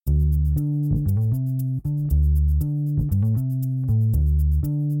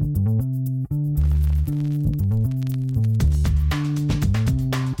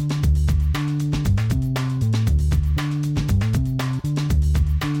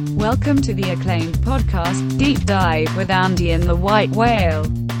Welcome to the acclaimed podcast, Deep Dive with Andy and the White Whale.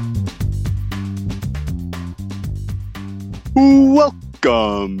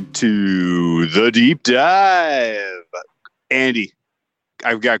 Welcome to the Deep Dive. Andy,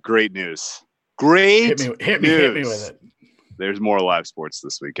 I've got great news. Hit me with it. There's more live sports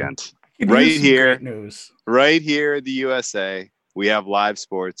this weekend. Right here in the USA. We have live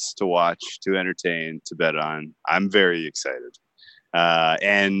sports to watch, to entertain, to bet on. I'm very excited.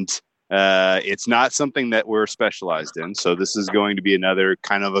 And it's not something that we're specialized in. So this is going to be another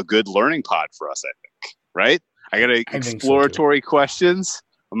kind of a good learning pod for us, I think. Right? I got exploratory questions.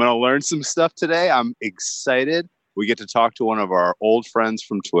 I'm going to learn some stuff today. I'm excited. We get to talk to one of our old friends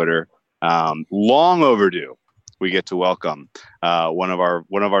from Twitter. Long overdue. We get to welcome one of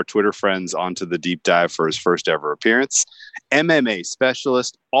our Twitter friends onto the Deep Dive for his first ever appearance. MMA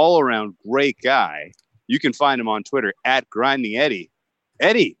specialist, all around great guy. You can find him on Twitter at Grinding Eddie.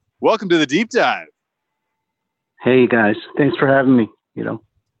 Eddie, welcome to the Deep Dive. Hey guys, thanks for having me.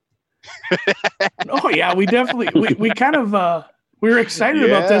 Oh yeah, we definitely we kind of we were excited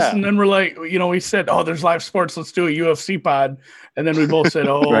about this, and then we're like, we said, oh, there's live sports, let's do a UFC pod, and then we both said,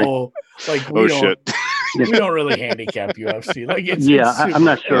 oh, right. Like shit. We don't really handicap UFC. Like it's I'm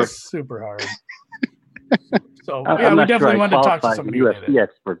not sure. It's super hard. So we definitely wanted to talk to somebody who did it.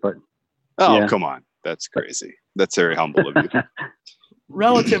 Expert, but come on, that's crazy. That's very humble of you.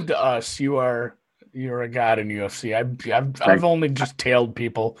 Relative to us, you're a god in UFC. I've only just tailed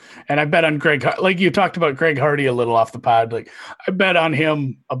people, and I bet on Greg. Like you talked about Greg Hardy a little off the pod. Like I bet on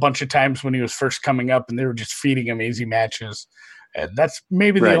him a bunch of times when he was first coming up, and they were just feeding him easy matches. And that's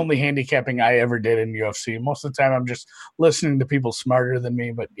maybe the only handicapping I ever did in UFC. Most of the time, I'm just listening to people smarter than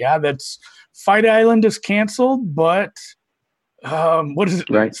me. But yeah, that's Fight Island is canceled. But what is it?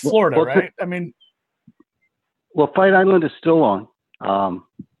 Right. It's Florida, right? I mean, Fight Island is still on.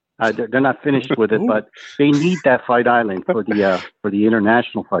 They're not finished with it, but they need that Fight Island for the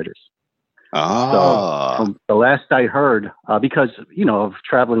international fighters. So from the last I heard, because of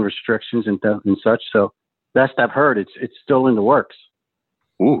traveling restrictions and such, so last I've heard, it's still in the works.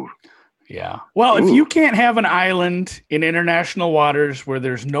 Ooh, yeah. Well, if you can't have an island in international waters where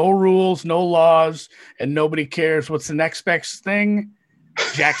there's no rules, no laws, and nobody cares, what's the next best thing?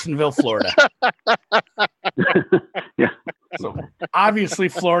 Jacksonville, Florida. Yeah. So obviously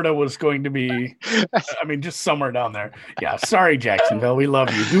Florida was going to be, just somewhere down there. Yeah. Sorry, Jacksonville. We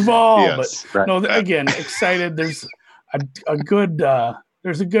love you. Duval. Yes. But no, again, excited. There's a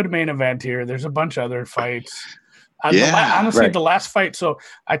good main event here. There's a bunch of other fights. The last fight. So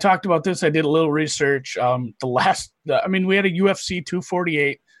I talked about this. I did a little research. We had a UFC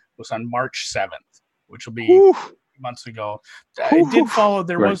 248 was on March 7th, which will be months ago. It did follow.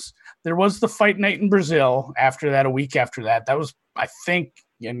 There was the fight night in Brazil after that, a week after that. That was, I think,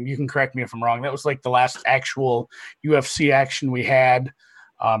 and you can correct me if I'm wrong, that was like the last actual UFC action we had.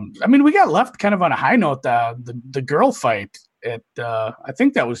 We got left kind of on a high note. The girl fight at I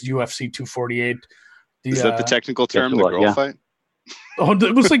think that was UFC 248. Is that the technical term, the girl fight? Oh,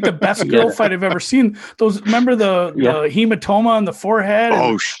 it was like the best girl fight I've ever seen. Remember the hematoma on the forehead?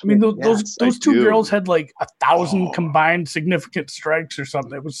 Those two girls had like 1,000 combined significant strikes or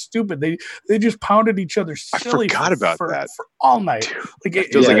something. It was stupid. They just pounded each other silly. I forgot about that for all night. Like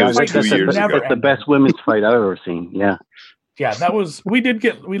it feels like it was 2 years ago. That's the best women's fight I've ever seen. Yeah. Yeah, that was. We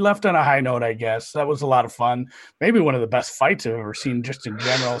left on a high note, I guess. That was a lot of fun. Maybe one of the best fights I've ever seen, just in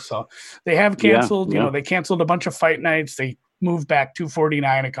general. So they have canceled. They canceled a bunch of fight nights. They moved back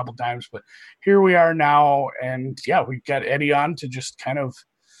 249 a couple times, but here we are now, and we've got Eddie on to just kind of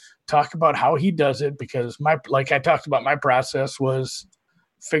talk about how he does it, because like I talked about, my process was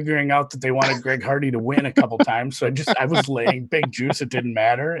figuring out that they wanted Greg Hardy to win a couple times, so I was laying big juice. It didn't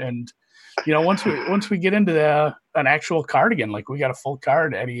matter, and once we get into an actual card again, like we got a full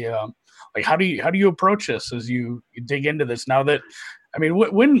card, Eddie. Like how do you approach this as you dig into this now that?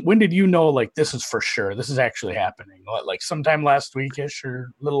 When did you know, like, this is for sure, this is actually happening? Like sometime last weekish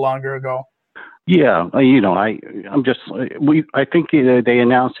or a little longer ago? Yeah, I think they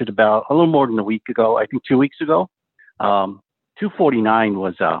announced it about a little more than a week ago. I think 2 weeks ago. 249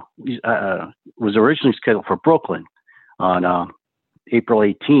 was originally scheduled for Brooklyn on April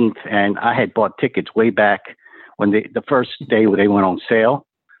 18th, and I had bought tickets way back when the first day when they went on sale.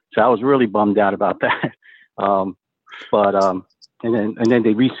 So I was really bummed out about that. And then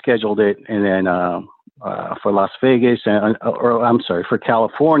they rescheduled it, and then for Las Vegas, for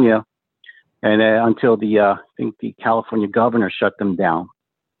California, and until I think the California governor shut them down,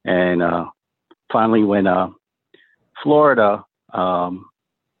 and finally when Florida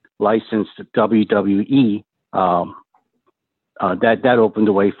licensed WWE, that opened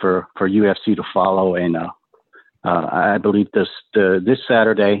the way for UFC to follow. And I believe this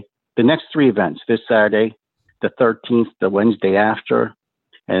Saturday, the next three events, this Saturday, the 13th, the Wednesday after,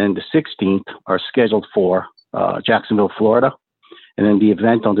 and the 16th are scheduled for Jacksonville, Florida. And then the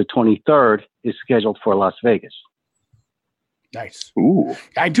event on the 23rd is scheduled for Las Vegas. Nice. Ooh.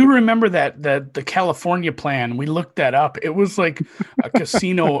 I do remember that the California plan. We looked that up. It was like a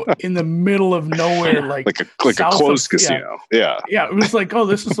casino in the middle of nowhere, like a closed casino. Yeah. It was like, oh,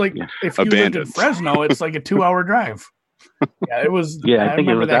 this is like if you lived in Fresno, it's like a 2-hour drive. Yeah, it was. Yeah, I think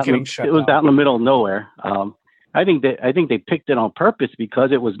it was that getting shut down. It was out in the middle of nowhere. I think they picked it on purpose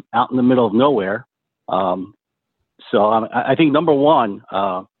because it was out in the middle of nowhere. So I think number one,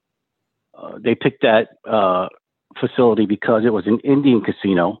 they picked that facility because it was an Indian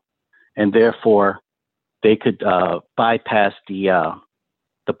casino, and therefore they could bypass the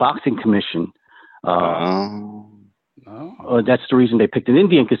boxing commission. That's the reason they picked an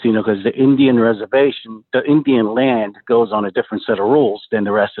Indian casino, because the Indian reservation, the Indian land, goes on a different set of rules than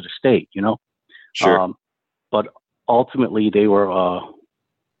the rest of the state. Sure. But ultimately, they were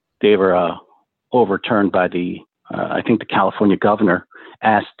overturned by I think the California governor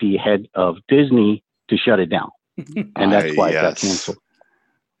asked the head of Disney to shut it down, and that's why it got canceled.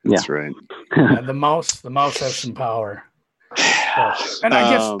 That's right. The mouse has some power. And I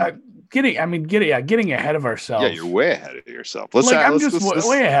guess getting ahead of ourselves. Yeah, you're way ahead of yourself. I'm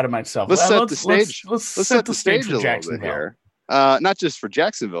way ahead of myself. Let's set the stage. Let's set the stage a for little bit here. Not just for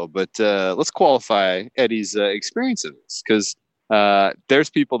Jacksonville, but let's qualify Eddie's experience of this, because there's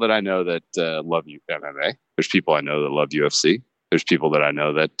people that I know that love MMA. There's people I know that love UFC. There's people that I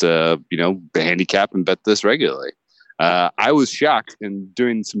know that handicap and bet this regularly. I was shocked in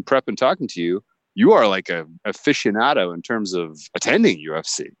doing some prep and talking to you. You are like a aficionado in terms of attending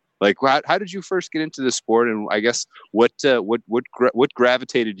UFC. Like, how did you first get into the sport, and I guess what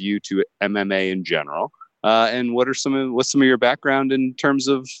gravitated you to MMA in general? And what's some of your background in terms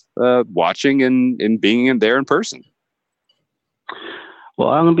of watching and being in there in person? Well,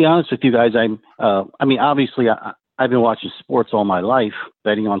 I'm gonna be honest with you guys. Obviously, I've been watching sports all my life,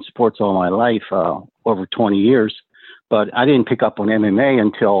 betting on sports all my life, over 20 years. But I didn't pick up on MMA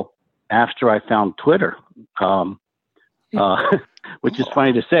until after I found Twitter, which is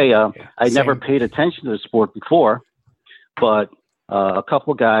funny to say. I never paid attention to the sport before, but a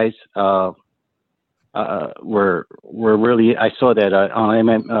couple guys were really. I saw that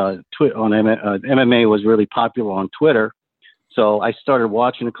MMA was really popular on Twitter. So I started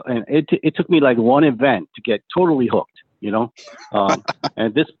watching, and it took me like one event to get totally hooked, and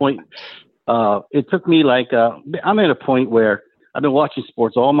at this point, it took me I'm at a point where I've been watching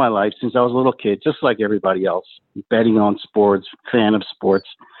sports all my life since I was a little kid, just like everybody else, betting on sports, fan of sports,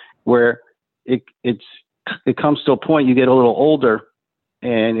 where it comes to a point you get a little older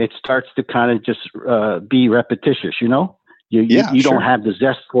and it starts to kind of just be repetitious, You don't have the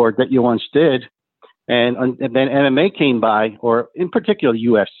zest for it that you once did. And then MMA came by, or in particular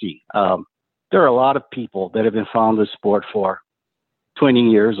UFC. There are a lot of people that have been following the sport for 20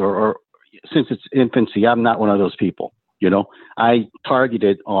 years or since its infancy. I'm not one of those people. I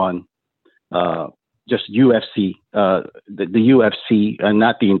targeted on just UFC, the UFC, and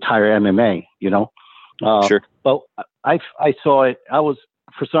not the entire MMA. Sure. But I saw it.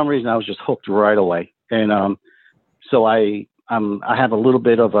 For some reason, I was just hooked right away, and so I have a little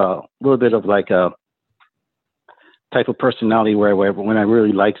bit of like a type of personality where when I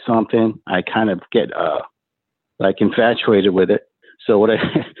really like something, I kind of get infatuated with it. So what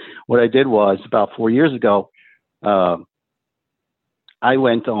I did was about 4 years ago, I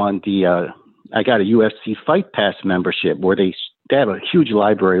went on I got a UFC Fight Pass membership where they have a huge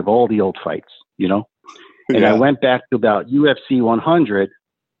library of all the old fights, and I went back to about UFC 100,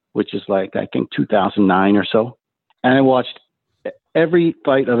 which is like, I think 2009 or so. And I watched every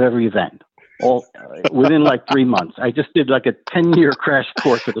fight of every event. All within like 3 months. I just did like a 10-year crash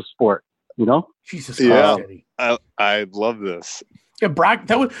course of the sport, Jesus Christ. I love this. Yeah, Brock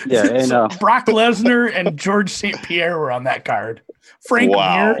Lesnar and George St. Pierre were on that card. Frank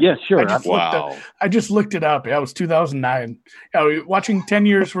Mir. Yeah, sure. I just looked it up. Yeah, it was 2009. Yeah, watching 10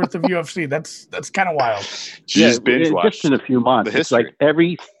 years worth of UFC. That's kind of wild. Just binge watched just in a few months. It's like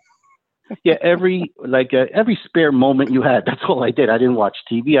every spare moment you had. That's all I did. I didn't watch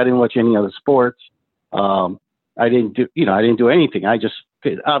TV. I didn't watch any other sports. I didn't do anything.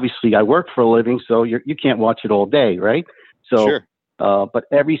 Obviously I work for a living, so you can't watch it all day, right? So, sure. But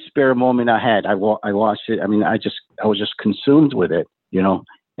every spare moment I had, I watched it. I mean, I was just consumed with it,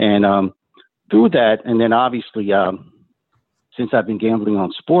 and through that, and then obviously, since I've been gambling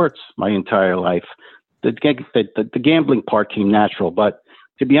on sports my entire life, the gambling part came natural. But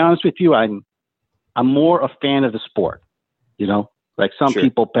to be honest with you, I'm more a fan of the sport. You know, like some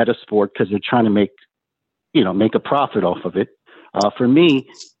people bet a sport because they're trying to make a profit off of it. For me,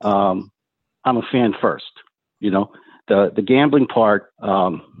 I'm a fan first. You know, the gambling part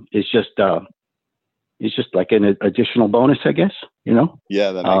is just like an additional bonus, I guess. You know.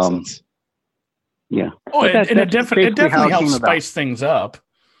 Yeah, that makes sense. Yeah. Oh, it definitely helps spice things up.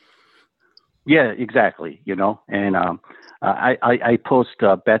 Yeah, exactly. You know, and I post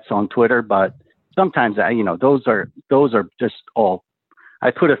bets on Twitter, but sometimes those are just all. I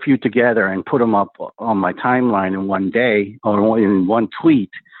put a few together and put them up on my timeline in one day or in one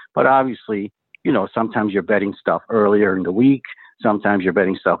tweet. But obviously, sometimes you're betting stuff earlier in the week. Sometimes you're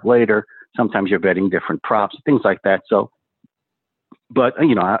betting stuff later. Sometimes you're betting different props, things like that. So, but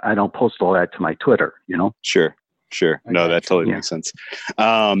I don't post all that to my Twitter. Sure. No, that totally makes sense.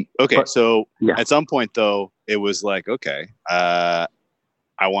 Okay, so at some point though, it was like, okay, I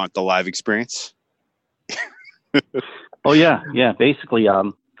want the live experience. Oh yeah. Basically,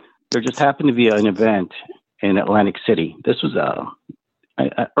 there just happened to be an event in Atlantic City. This was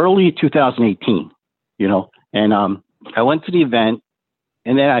early 2018, and I went to the event,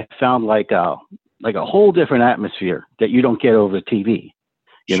 and then I found like a whole different atmosphere that you don't get over TV.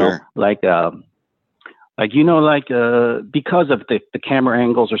 You know, because of the camera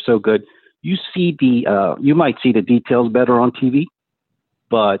angles are so good, you might see the details better on TV,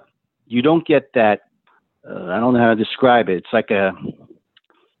 but you don't get that. I don't know how to describe it. It's like an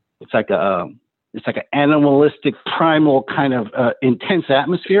animalistic, primal kind of intense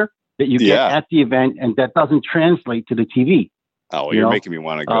atmosphere that you get at the event, and that doesn't translate to the TV. Oh, well, you're making me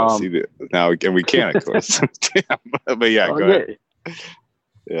want to go see it now, and we can, of course. But go ahead.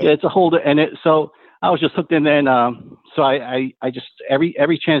 Yeah, it's a whole. So I was just hooked in there, and so I just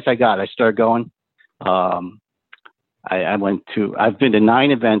every chance I got, I started going. I've been to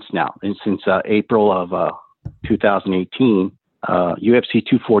 9 events now, and since April of 2018. UFC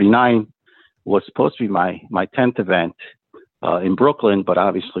 249 was supposed to be my 10th event in Brooklyn, but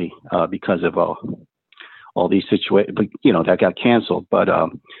obviously because of all these situations, that got canceled. But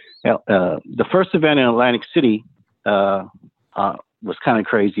the first event in Atlantic City was kind of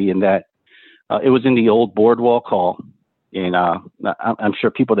crazy in that it was in the old Boardwalk Hall, and I'm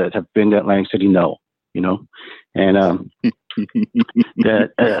sure people that have been to Atlantic City know, and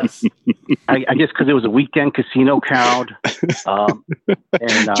that I guess because it was a weekend casino crowd,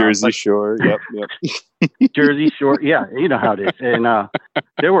 and Jersey Shore, yep. Jersey Shore, yeah, you know how it is, and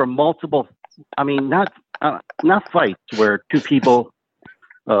there were multiple. I mean, not fights where two people,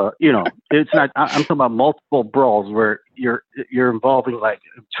 it's not. I'm talking about multiple brawls where you're involving like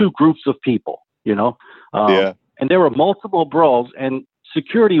 2 groups of people, and there were multiple brawls, and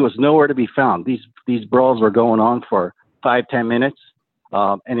security was nowhere to be found. These brawls were going on for 5-10 minutes,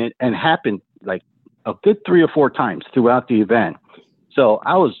 and it happened like a good 3 or 4 times throughout the event. So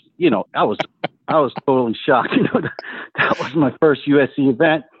I was totally shocked. That was my first USC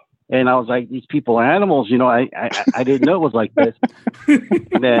event, and I was like, these people are animals. I didn't know it was like this.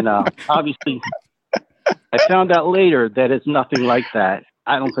 And then obviously, I found out later that it's nothing like that.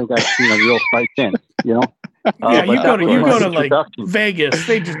 I don't think I've seen a real fight since. Yeah, you go to like Vegas.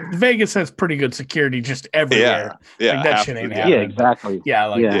 Vegas has pretty good security just everywhere. Yeah, like that shit ain't happening. Yeah, exactly.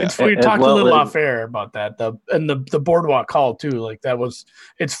 Yeah, we talked a little off air about that. The Boardwalk Hall too. Like that was.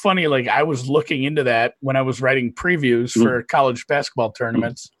 It's funny. Like I was looking into that when I was writing previews for college basketball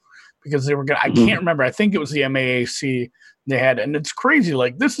tournaments because they were gonna. I can't remember. I think it was the MAAC they had, and it's crazy.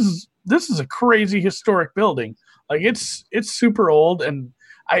 Like this is a crazy historic building. Like it's super old, and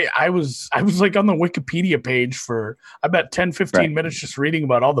I was like on the Wikipedia page for I bet 10-15 minutes just reading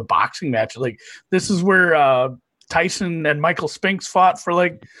about all the boxing matches. Like this is where Tyson and Michael Spinks fought for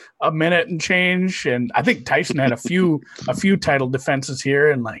like a minute and change, and I think Tyson had a few title defenses here,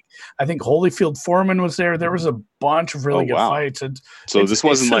 and like I think Holyfield Foreman was there. There was a bunch of really good fights. And so this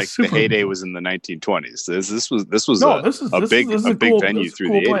wasn't like the heyday was in the 1920s. This was a big venue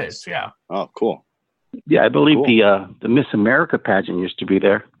through the 80s. Yeah. Oh, cool. Yeah, I believe the Miss America pageant used to be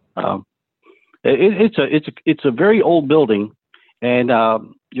there. It's a very old building, and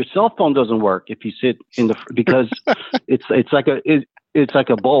your cell phone doesn't work if you sit in because it's like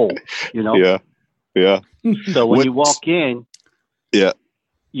a bowl, Yeah. So when you walk in,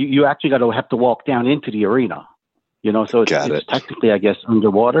 you actually have to walk down into the arena, So it's technically, I guess,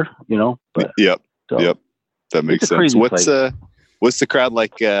 underwater, But Yep. That makes sense. What's the crowd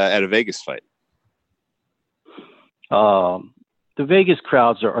like at a Vegas fight? the Vegas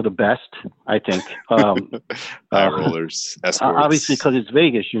crowds are the best, I think. High rollers, escorts, obviously because it's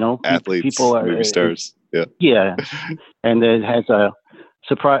Vegas, athletes, people are movie stars. Yeah, and it has a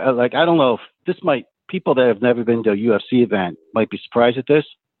surprise. Like, I don't know if this might, people that have never been to a UFC event might be surprised at this,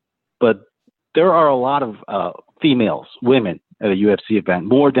 but there are a lot of women at a UFC event,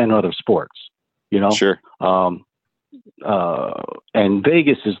 more than other sports. Sure. And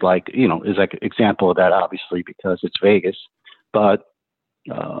Vegas is like an example of that, obviously, because it's Vegas. But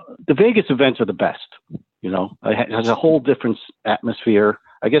the Vegas events are the best. It has a whole different atmosphere.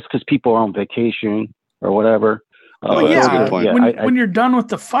 I guess because people are on vacation or whatever. When you're done with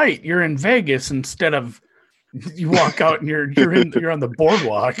the fight, you're in Vegas instead of you walk out and you're on the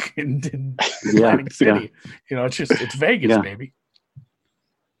boardwalk in Atlantic City. It's Vegas, baby.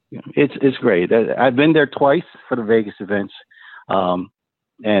 It's great. I've been there twice for the Vegas events, and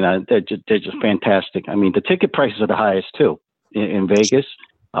they're just fantastic. I mean, the ticket prices are the highest too in Vegas.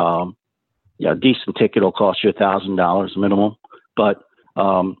 A decent ticket will cost you $1,000 minimum, but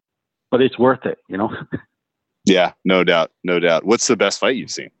it's worth it. Yeah, no doubt. What's the best fight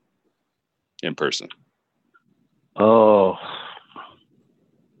you've seen in person? Oh,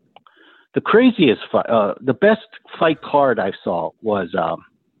 the craziest fight, the best fight card I saw was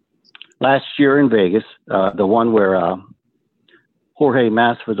last year in Vegas, the one where Jorge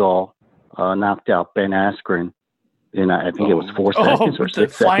Masvidal knocked out Ben Askren in, I think it was 4 seconds or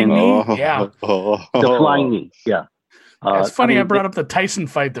 6 seconds. Yeah. The flying knee, yeah. It's funny I brought up the Tyson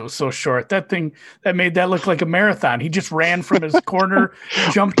fight that was so short. That thing that made that look like a marathon. He just ran from his corner,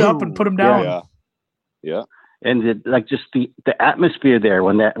 jumped up, and put him down. Yeah. And just the atmosphere there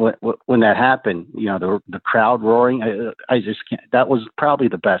when that happened, the crowd roaring. I just can't. That was probably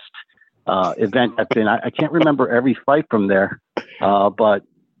the best event I've been. I can't remember every fight from there, but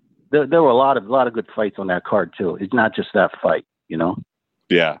there were a lot of good fights on that card too. It's not just that fight,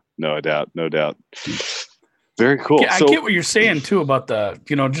 Yeah, no doubt. Very cool. I get what you're saying too about the,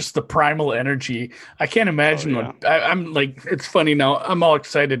 just the primal energy. I can't imagine I'm like, it's funny now. I'm all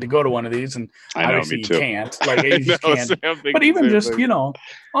excited to go to one of these, and obviously you can't. Like, you just can't. But even just,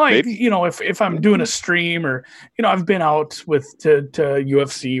 if I'm doing a stream or, I've been out to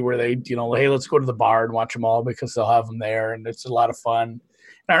UFC where they, hey, let's go to the bar and watch them all because they'll have them there, and it's a lot of fun.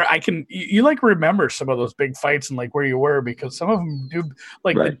 You like remember some of those big fights and like where you were, because some of them do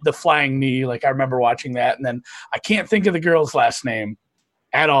like the flying knee. Like I remember watching that, and then I can't think of the girl's last name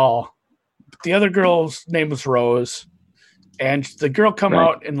at all. The other girl's name was Rose, and the girl come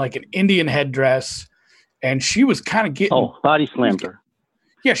out in like an Indian headdress, and she was kind of getting body slammed her.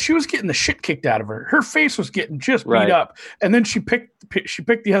 Yeah, she was getting the shit kicked out of her. Her face was getting just beat up, and then she picked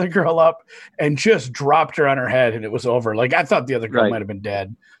the other girl up and just dropped her on her head, and it was over. Like I thought the other girl might have been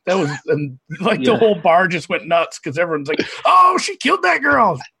dead. That was the whole bar just went nuts because everyone's like, "Oh, she killed that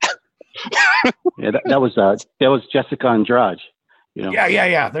girl." Yeah, that was Jessica Andrade.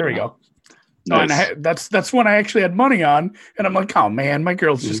 Yeah. There we go. Nice. And that's one I actually had money on, and I'm like, oh man, my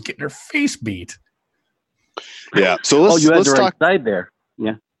girl's just getting her face beat. Yeah. So let's talk side there.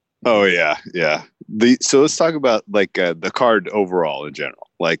 Yeah. Oh yeah. So let's talk about like the card overall in general.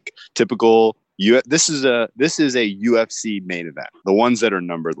 Like typical this is a UFC main event. The ones that are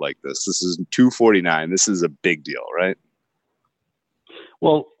numbered like this is 249. This is a big deal, right?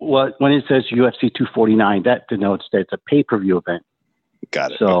 Well, when it says UFC 249, that denotes that it's a pay-per-view event.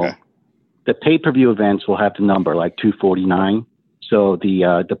 Got it. So the pay-per-view events will have the number like 249. So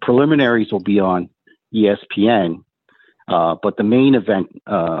the preliminaries will be on ESPN. But the main event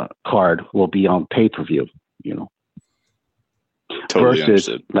card will be on pay-per-view, Totally versus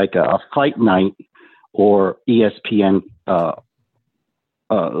understood. Like a fight night or ESPN.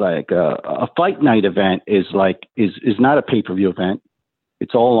 Like a fight night event is not a pay-per-view event.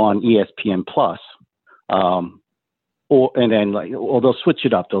 It's all on ESPN Plus. Or they'll switch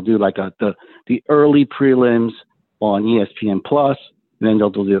it up. They'll do like the early prelims on ESPN Plus, and then they'll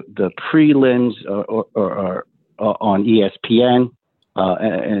do the prelims or on ESPN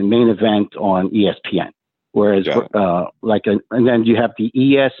and main event on ESPN. Whereas and then you have the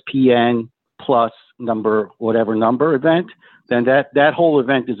ESPN Plus whatever number event, then that whole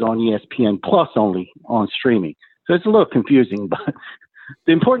event is on ESPN Plus only on streaming. So it's a little confusing, but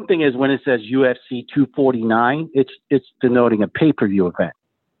the important thing is when it says UFC 249, it's denoting a pay-per-view event.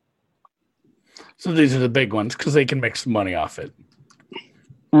 So these are the big ones because they can make some money off it.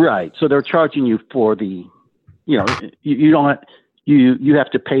 Right. So they're charging you for the, you don't you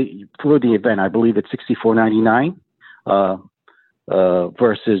have to pay for the event. I believe it's $64.99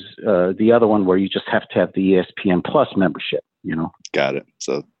 versus the other one where you just have to have the ESPN Plus membership. Got it.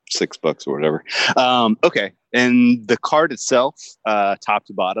 So $6 or whatever. Okay. And the card itself, top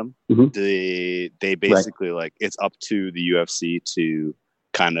to bottom, Mm-hmm. they basically like it's up to the UFC to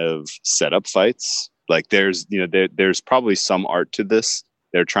kind of set up fights. Like there's probably some art to this.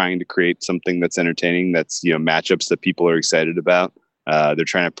 They're trying to create something that's entertaining, that's matchups that people are excited about. They're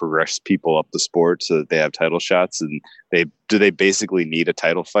trying to progress people up the sport so that they have title shots. And they basically need a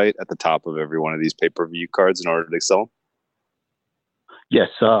title fight at the top of every one of these pay-per-view cards in order to sell? Yes,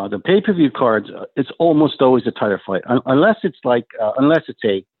 the pay-per-view cards, it's almost always a title fight, unless it's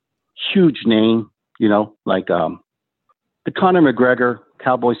a huge name, like the Conor McGregor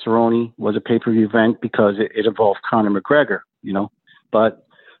Cowboy Cerrone was a pay-per-view event because it involved Conor McGregor, but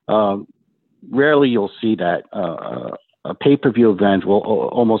rarely you'll see that. A pay-per-view event will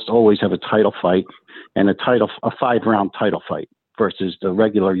almost always have a title fight and a 5-round title fight versus the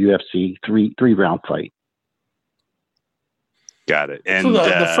regular UFC three-round fight. Got it. And so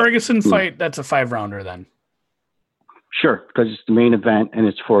the Ferguson fight, that's a 5-rounder then. Sure, because it's the main event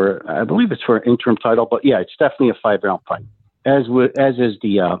and I believe it's for an interim title, but yeah, it's definitely a 5-round fight. As is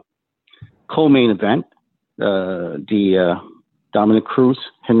the co-main event, the Dominic Cruz,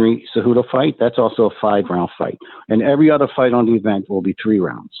 Henry Cejudo fight. That's also a 5-round fight. And every other fight on the event will be 3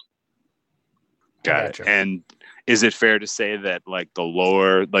 rounds. Got it. And is it fair to say that like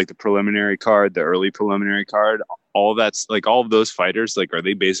the preliminary card, the early preliminary card, all of those fighters, like, are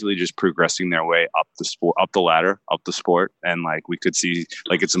they basically just progressing their way up the ladder, up the sport? And like, we could see,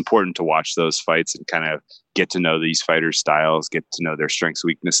 like, it's important to watch those fights and kind of get to know these fighters' styles, get to know their strengths,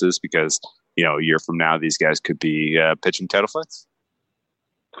 weaknesses, because, a year from now, these guys could be pitching title fights.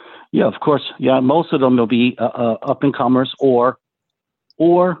 Yeah, of course. Yeah. Most of them will be up and comers or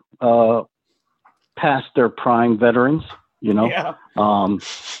past their prime veterans, Yeah.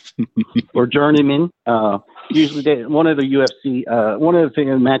 Or journeymen. Usually one of the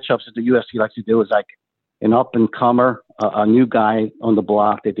matchups that the UFC likes to do is like an up and comer, a new guy on the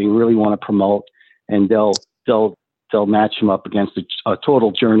block that they really want to promote, and they'll match him up against a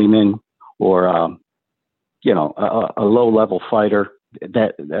total journeyman or a low level fighter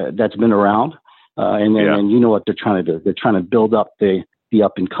that's been around, and you know what they're trying to do. They're trying to build up the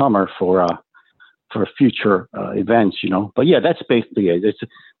up and comer for future events, But yeah, that's basically it. It's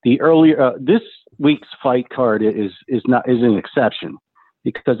the earlier this week's fight card is an exception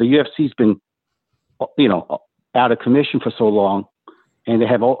because the UFC's been out of commission for so long, and they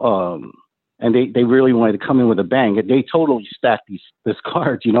have and they really wanted to come in with a bang. They totally stacked this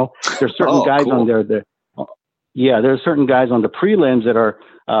card. There's certain guys on there that. Yeah, there are certain guys on the prelims that are.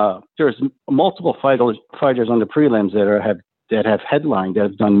 There's multiple fighters on the prelims that have headlined, that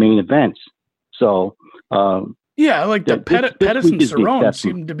have done main events. So like the Pettis and Cerrone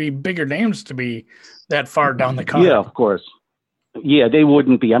seem to be bigger names to be that far down the card. Yeah, of course. Yeah, they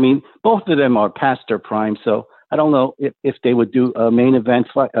wouldn't be. I mean, both of them are past their prime, so I don't know if they would do a main event,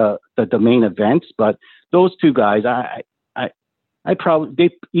 the main events. But those two guys, I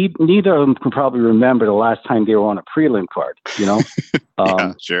probably neither of them can probably remember the last time they were on a prelim card. Yeah,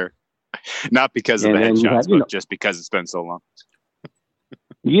 sure. Not because of the headshots, but just because it's been so long.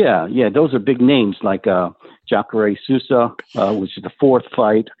 Yeah, those are big names like Jacare Sousa, which is the 4th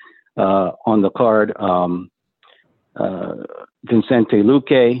fight on the card. Vincente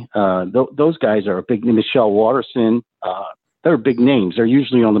Luque, those guys are big. Michelle Waterson, they're big names. They're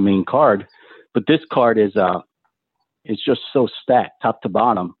usually on the main card, but this card is it's just so stacked top to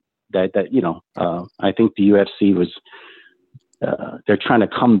bottom that I think the UFC was they're trying to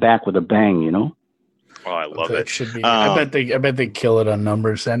come back with a bang. Oh, I love it. Should be. I bet they kill it on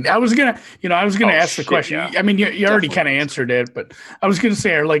numbers. And I was gonna ask the question. Yeah. I mean, you already kind of answered it, but I was gonna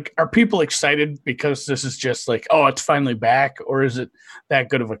say, are people excited because this is just like, oh, it's finally back, or is it that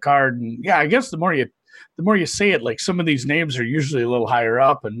good of a card? And yeah, I guess the more you say it, like some of these names are usually a little higher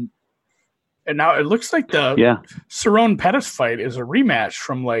up, and now it looks like the Cerrone Pettis fight is a rematch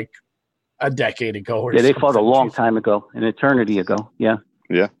from like a decade ago. Or they fought a long time ago, an eternity ago. Yeah.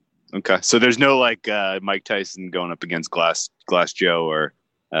 Yeah. Okay, so there's no like Mike Tyson going up against Glass Joe or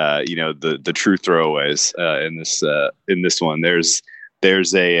the true throwaways in this one. There's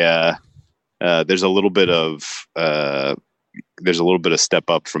a little bit of step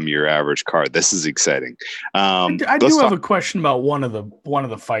up from your average card. This is exciting. I do have a question about one of the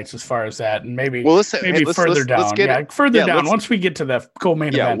fights as far as that, and maybe further down. Once we get to the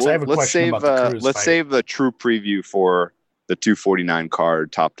co-main events, I have a question about the Cruz Let's fight. save the true preview for the 249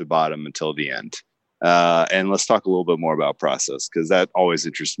 card top to bottom until the end. And let's talk a little bit more about process, because that always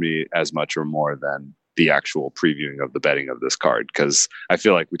interests me as much or more than the actual previewing of the betting of this card. Because I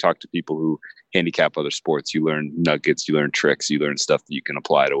feel like we talk to people who handicap other sports. You learn nuggets, you learn tricks, you learn stuff that you can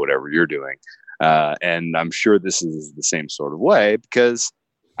apply to whatever you're doing. And I'm sure this is the same sort of way, because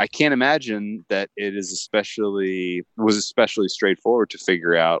I can't imagine that it is especially straightforward to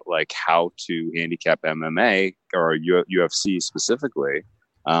figure out like how to handicap MMA or UFC specifically,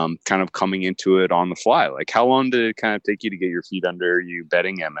 kind of coming into it on the fly. Like, how long did it kind of take you to get your feet under you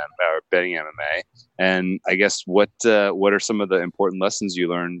betting MMA? And I guess what are some of the important lessons you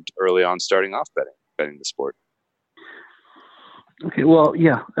learned early on starting off betting the sport? Okay, well,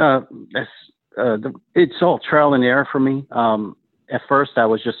 yeah, it's all trial and error for me. At first, I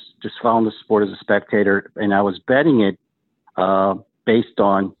was just following the sport as a spectator, and I was betting it based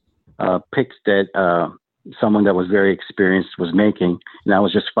on picks that someone that was very experienced was making, and I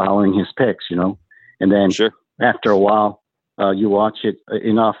was just following his picks, you know. And then after a while, you watch it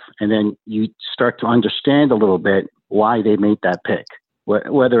enough, and then you start to understand a little bit why they made that pick,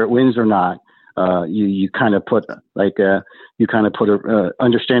 whether it wins or not. You kind of put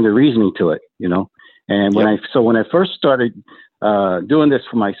understand the reasoning to it, you know. And when I first started doing this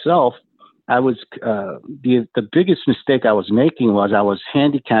for myself, I was the biggest mistake I was making was I was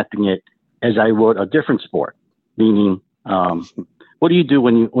handicapping it as I would a different sport. Meaning, what do you do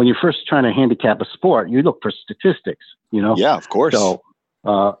when you're first trying to handicap a sport? You look for statistics, you know. Yeah, of course. So,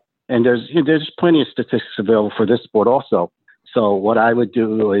 and there's plenty of statistics available for this sport also. So what I would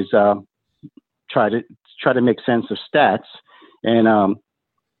do is try to make sense of stats, and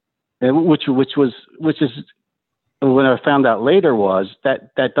which is when I found out later was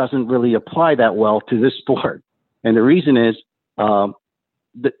that doesn't really apply that well to this sport. And the reason is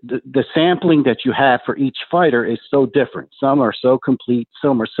the sampling that you have for each fighter is so different. Some are so complete,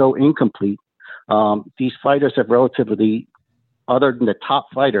 some are so incomplete. These fighters have relatively, other than the top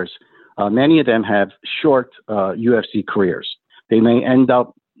fighters, many of them have short UFC careers. They may end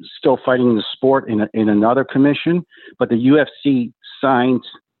up still fighting the sport in another commission, but the UFC signs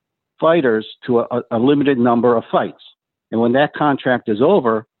fighters to a limited number of fights. And when that contract is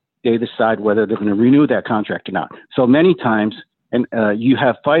over, they decide whether they're going to renew that contract or not. So many times, and you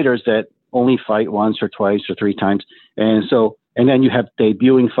have fighters that only fight once or twice or three times. And then you have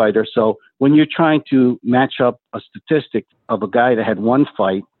debuting fighters. So when you're trying to match up a statistic of a guy that had one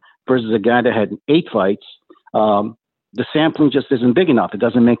fight versus a guy that had 8 fights, the sampling just isn't big enough. It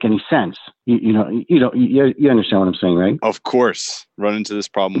doesn't make any sense. You understand what I'm saying, right? Of course. Run into this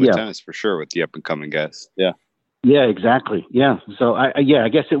problem with tennis for sure with the up and coming guys. Yeah. Yeah, exactly. Yeah. So I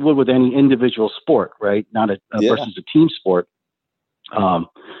guess it would with any individual sport, right? Not versus a team sport.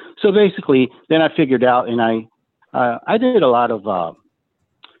 So basically then I figured out, and I did a lot of,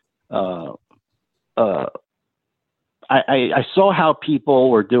 I saw how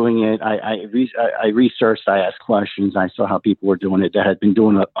people were doing it. I researched, I asked questions. I saw how people were doing it that had been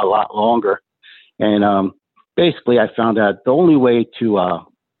doing it a lot longer. And basically, I found out the only way to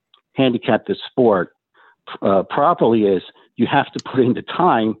handicap this sport properly is you have to put in the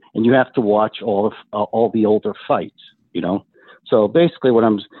time, and you have to watch all the older fights, you know. So basically what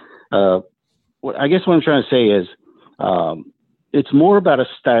I'm trying to say is it's more about a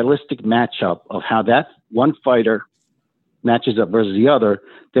stylistic matchup of how that one fighter matches up versus the other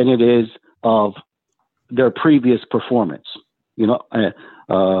than it is of their previous performance, you know,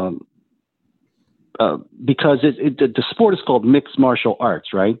 because the sport is called mixed martial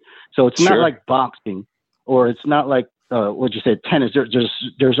arts, right? So it's not like boxing, or it's not like what you said, tennis.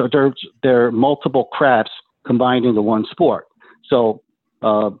 There are multiple crafts combined into one sport. So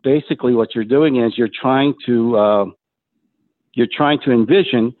basically, what you're doing is you're trying to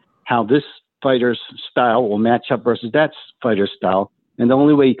envision how this fighter's style will match up versus that fighter's style, and the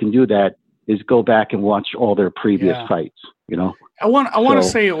only way you can do that is go back and watch all their previous fights. You know, I want to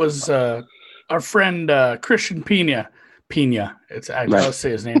say it was our friend Christian Pina. I always say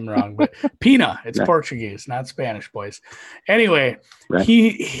his name wrong, but Pina. It's Portuguese, not Spanish, boys. Anyway,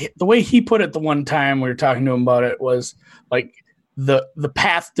 he the way he put it the one time we were talking to him about it was like the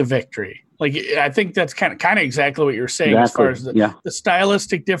path to victory. Like, I think that's kind of exactly what you're saying as far as the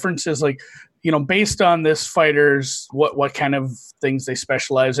stylistic differences, like, you know, based on this fighter's what kind of things they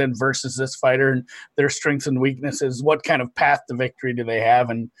specialize in versus this fighter and their strengths and weaknesses, what kind of path to victory do they have?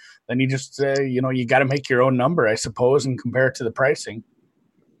 And then you just, you got to make your own number, I suppose, and compare it to the pricing.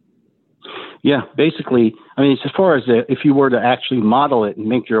 Yeah, basically, I mean, as far as if you were to actually model it and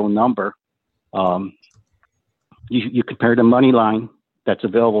make your own number, you compare the money line that's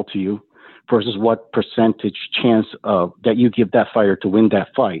available to you versus what percentage chance that you give that fighter to win that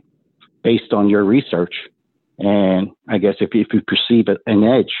fight based on your research. And I guess if you perceive an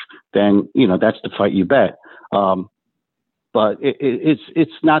edge, then, that's the fight you bet. But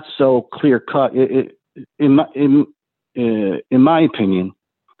it's not so clear cut. In my opinion,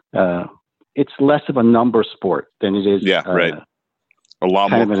 it's less of a number sport than it is. Yeah, right. A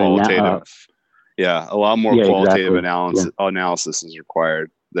lot more qualitative. A lot more qualitative analysis is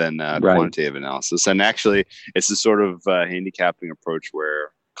required than quantitative analysis. And actually, it's a sort of handicapping approach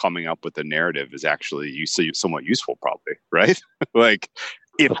where coming up with a narrative is actually somewhat useful, probably, right? Like,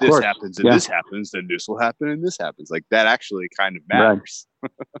 if this happens and this happens, then this will happen and this happens. Like, that actually kind of matters.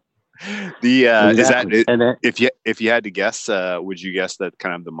 Exactly. If you had to guess, would you guess that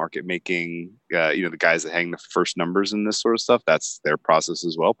kind of the market making, the guys that hang the first numbers and this sort of stuff, that's their process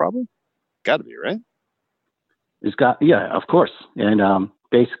as well? Probably got to be, right? Of course. And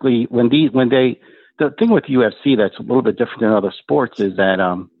basically, the thing with UFC that's a little bit different than other sports is that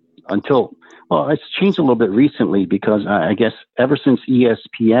it's changed a little bit recently, because I guess ever since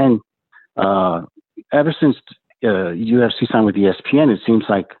ESPN, UFC signed with ESPN, it seems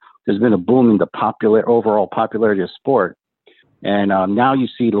like there's been a boom in the overall popularity of sport. And now you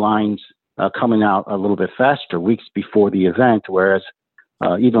see lines coming out a little bit faster, weeks before the event, whereas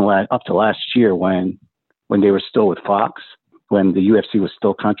even up to last year when they were still with Fox, when the UFC was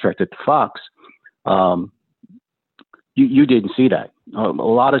still contracted to Fox, you didn't see that. A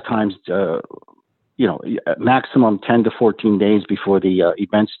lot of times, maximum 10 to 14 days before the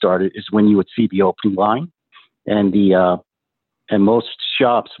event started is when you would see the opening line, and and most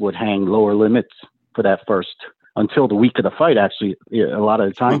shops would hang lower limits for that first until the week of the fight. Actually, a lot of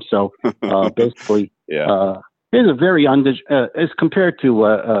the time. So basically, it's a very as compared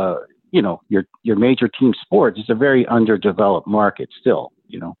to your major team sports, it's a very underdeveloped market still.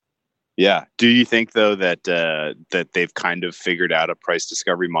 Yeah. Do you think though that they've kind of figured out a price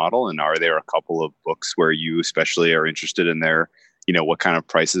discovery model, and are there a couple of books where you especially are interested in their, what kind of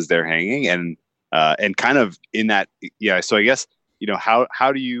prices they're hanging, and kind of in that, so I guess,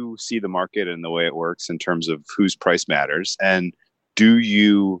 how do you see the market and the way it works in terms of whose price matters, and do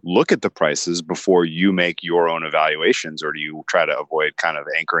you look at the prices before you make your own evaluations, or do you try to avoid kind of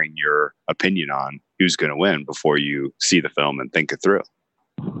anchoring your opinion on who's going to win before you see the film and think it through?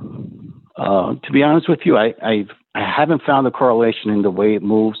 To be honest with you, I haven't found the correlation in the way it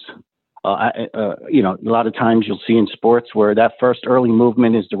moves. A lot of times you'll see in sports where that first early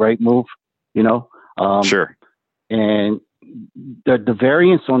movement is the right move, Sure. And the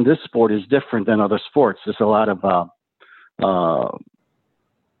variance on this sport is different than other sports. There's a lot of,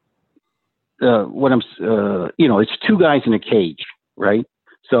 it's two guys in a cage, right?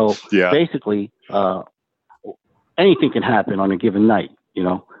 So basically, anything can happen on a given night,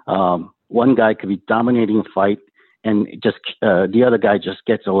 one guy could be dominating a fight, and just the other guy just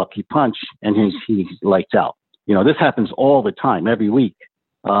gets a lucky punch and he's lights out. This happens all the time, every week.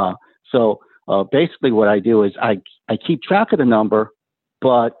 So basically what I do is I keep track of the number,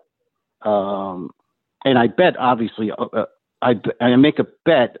 but and I bet, obviously, I make a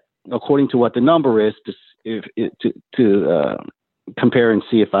bet according to what the number is to compare and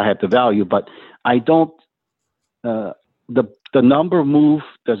see if I have the value, but I don't. The number move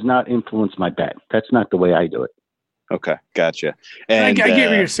does not influence my bet. That's not the way I do it. Okay, gotcha. And I get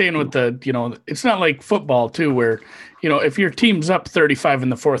what you're saying with it's not like football too, where, if your team's up 35 in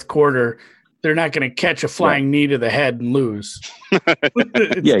the fourth quarter, they're not going to catch a flying knee to the head and lose.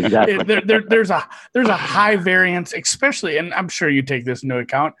 Yeah, exactly. There's a high variance, especially, and I'm sure you take this into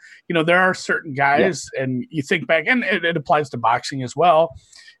account. There are certain guys, and you think back, and it applies to boxing as well.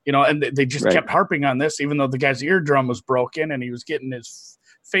 And they just kept harping on this, even though the guy's eardrum was broken and he was getting his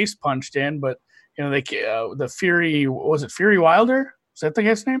face punched in. But, the Fury, was it Fury Wilder? Is that the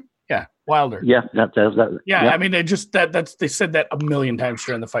guy's name? Yeah, Wilder. Yeah, that. Yeah, I mean, they said that a million times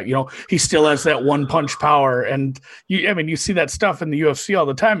during the fight. He still has that one punch power, and you see that stuff in the UFC all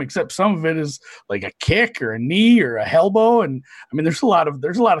the time. Except some of it is like a kick or a knee or a elbow, and I mean, there's a lot of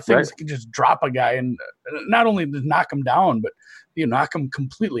things that can just drop a guy, and not only to knock him down, but you knock him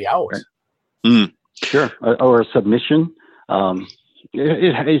completely out. Right. Mm. Sure, or a submission.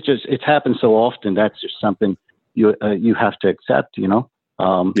 It's happened so often. That's just something you have to accept.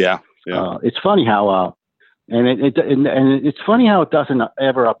 It's funny how, it's funny how it doesn't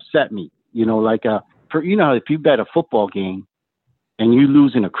ever upset me. If you bet a football game and you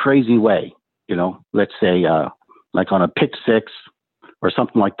lose in a crazy way, let's say like on a pick six or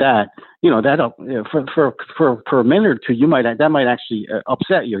something like that, for a minute or two, that might actually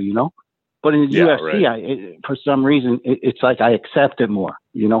upset you, But in the UFC, for some reason, it's like I accept it more,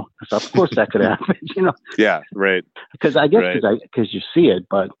 So of course that could happen, Yeah, right. Because I guess because you see it,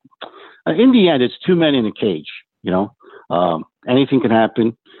 but in the end, it's two men in a cage. Anything can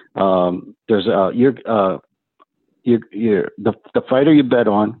happen. There's the fighter you bet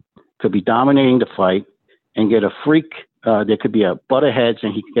on could be dominating the fight and get a freak. There could be a butt of heads,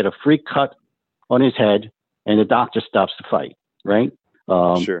 and he could get a freak cut on his head, and the doctor stops the fight, right?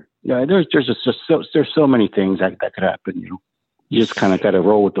 Sure. Yeah, there's there's so many things that could happen. You just kind of got to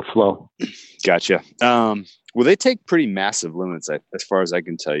roll with the flow. Gotcha. Well, they take pretty massive limits, as far as I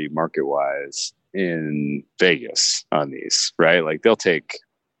can tell you, market wise, in Vegas on these, right? Like they'll take,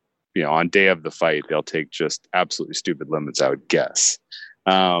 on day of the fight, they'll take just absolutely stupid limits, I would guess.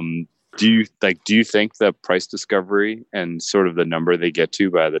 Do you think the price discovery and sort of the number they get to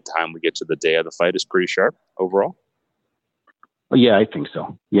by the time we get to the day of the fight is pretty sharp overall? Yeah, I think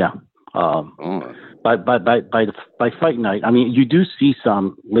so. Yeah. By fight night, I mean, you do see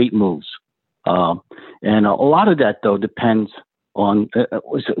some late moves. And a lot of that though depends on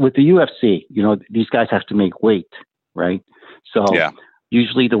with the UFC, these guys have to make weight, right? So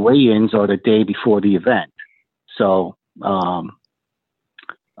usually the weigh-ins are the day before the event. So,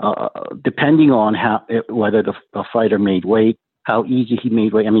 depending on whether the fighter made weight, how easy he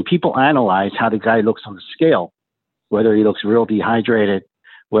made weight. I mean, people analyze how the guy looks on the scale, whether he looks real dehydrated,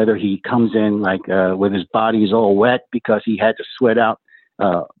 whether he comes in like with his body's all wet because he had to sweat out,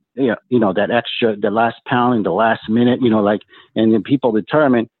 that extra, the last pound in the last minute, and then people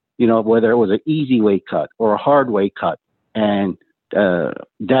determine, whether it was an easy weight cut or a hard weight cut, and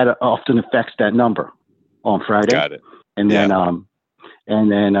that often affects that number on Friday. Got it. And then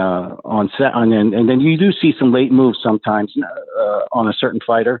and then you do see some late moves sometimes on a certain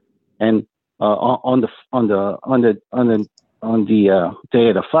fighter, and on the day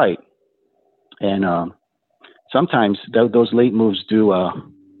of the fight, and sometimes those late moves do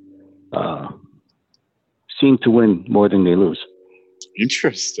seem to win more than they lose.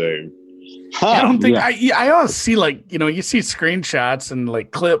 Interesting. Huh. I don't think I always see you see screenshots and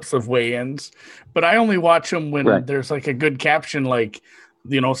like clips of weigh-ins, but I only watch them when there's like a good caption, like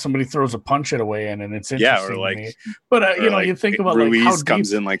somebody throws a punch at a weigh-in and it's interesting. Or like, to me. But you think about Ruiz how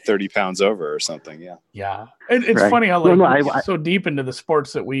comes in like 30 pounds over or something. Yeah. It's funny how we're so deep into the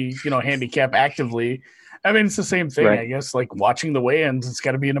sports that we handicap actively. I mean, it's the same thing, I guess. Like watching the weigh-ins, it's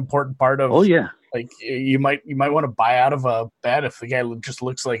got to be an important part of. Oh yeah. Like you might want to buy out of a bet if the guy just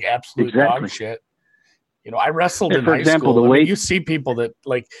looks like absolute dog shit. I wrestled in high school. You see people that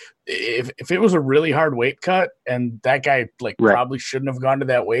like if it was a really hard weight cut and that guy probably shouldn't have gone to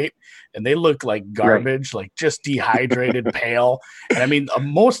that weight, and they look like garbage, like just dehydrated, pale. And I mean,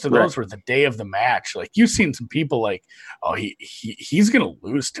 most of those were the day of the match. Like you've seen some people like, oh, he's gonna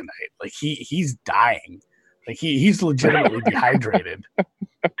lose tonight. Like he's dying. Like he's legitimately dehydrated.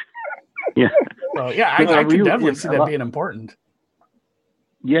 Yeah. So, I can definitely see that being important.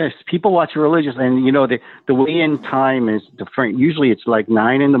 Yes, people watch religious, and the weigh-in time is different. Usually, it's like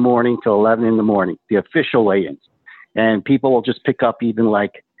 9 a.m. to 11 a.m. The official weigh-ins, and people will just pick up even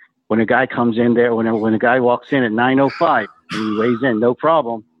like when a guy comes in there, when a guy walks in at 9:05 and he weighs in, no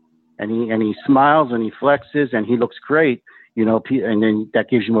problem, and he smiles and he flexes and he looks great, and then that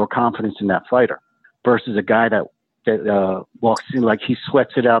gives you more confidence in that fighter versus a guy that walks in like he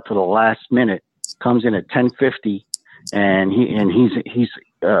sweats it out to the last minute, comes in at 10:50, and he's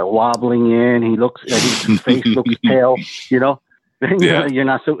wobbling in. His face looks pale. You're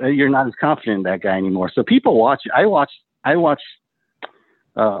not as confident in that guy anymore. So people watch. I watch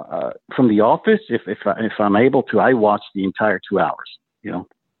from the office if I'm able to. I watch the entire 2 hours.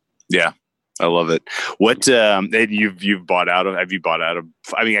 Yeah. I love it. What you've bought out of? Have you bought out of?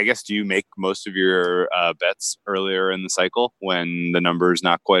 I mean, I guess, do you make most of your bets earlier in the cycle when the number is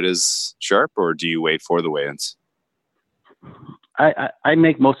not quite as sharp, or do you wait for the weigh-ins? I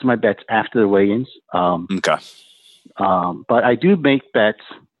make most of my bets after the weigh-ins. Okay. But I do make bets.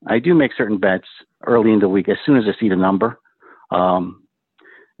 I do make certain bets early in the week as soon as I see the number.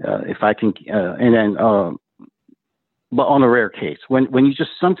 If I can, and then. But on a rare case, when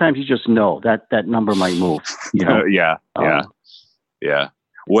sometimes you just know that number might move. Yeah.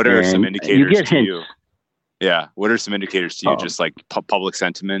 What are some indicators you get to hints. you? Yeah. What are some indicators to you? Just like public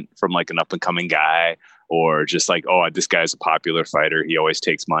sentiment from like an up and coming guy, or just like, oh, this guy's a popular fighter, he always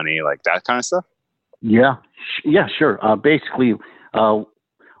takes money, like that kind of stuff. Yeah, sure. Basically,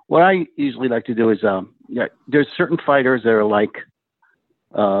 what I usually like to do is, there's certain fighters that are like,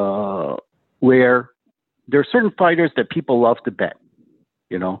 where there are certain fighters that people love to bet,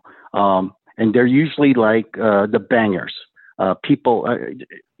 and they're usually like the bangers. People,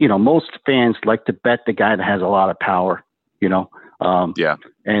 most fans like to bet the guy that has a lot of power, And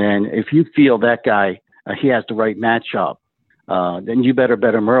then if you feel that guy, he has the right matchup, then you better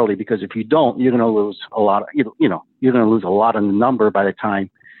bet him early, because if you don't, you're going to lose a lot. You're going to lose a lot on the number by the time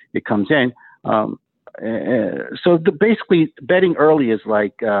it comes in. So basically, betting early is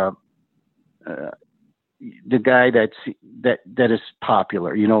like. The guy that is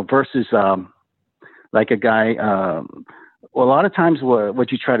popular, versus like a guy. Well, a lot of times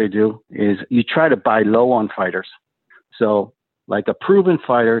what you try to do is you try to buy low on fighters. So like a proven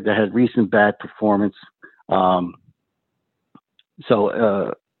fighter that had recent bad performance. So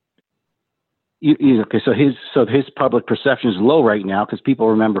his public perception is low right now because people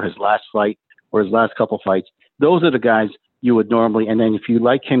remember his last fight or his last couple fights. Those are the guys you would normally, and then if you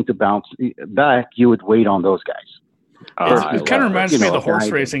like him to bounce back, you would wait on those guys. It kind of reminds me of the horse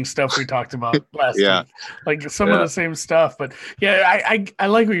racing stuff we talked about last week. Like some of the same stuff. But yeah, I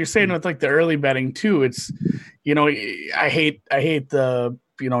like what you're saying with like the early betting too. It's, I hate the,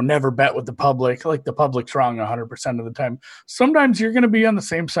 never bet with the public. Like the public's wrong 100% of the time. Sometimes you're going to be on the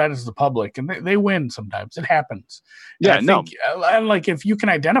same side as the public and they win sometimes. It happens. And like if you can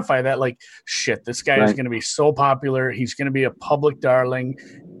identify that, like, shit, this guy is going to be so popular. He's going to be a public darling.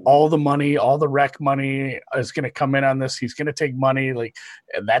 All the money, all the rec money is going to come in on this. He's going to take money. Like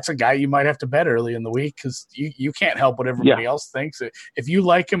that's a guy you might have to bet early in the week because you can't help what everybody else thinks. If you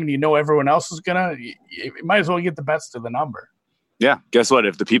like him and everyone else is going to, you might as well get the bets to the number. Yeah. Guess what?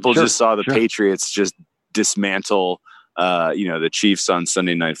 If the people just saw the Patriots just dismantle, the Chiefs on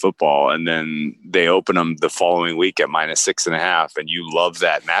Sunday Night Football, and then they open them the following week at -6.5, and you love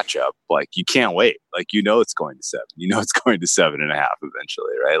that matchup, like you can't wait. Like it's going to 7. It's going to 7.5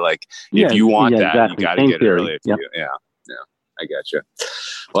 eventually, right? Like if you want that, exactly. You got to get it early. I got you.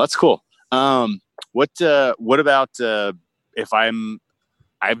 Well, that's cool. What about if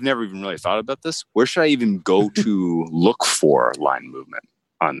I've never even really thought about this. Where should I even go to look for line movement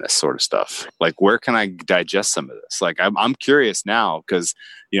on this sort of stuff? Like, where can I digest some of this? Like, I'm curious now because,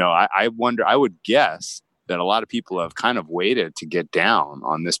 I wonder, I would guess that a lot of people have kind of waited to get down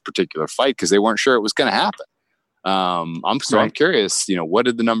on this particular fight because they weren't sure it was going to happen. I'm curious, what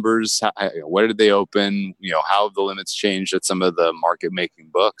did the numbers, where did they open? How have the limits changed at some of the market making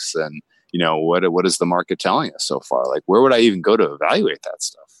books? And, what is the market telling us so far? Like, where would I even go to evaluate that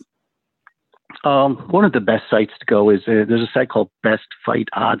stuff? One of the best sites to go is there's a site called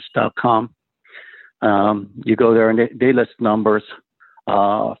bestfightodds.com. You go there and they list numbers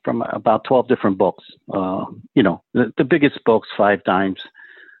from about 12 different books. The biggest books, Five Dimes,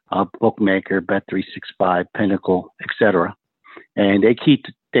 Bookmaker, Bet365, Pinnacle, etc. And they keep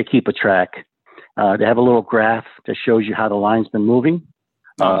a track. They have a little graph that shows you how the line's been moving.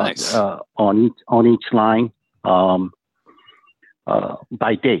 Nice. On each line by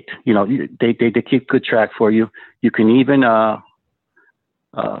date. They keep good track for you. You can even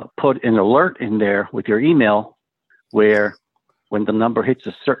put an alert in there with your email where when the number hits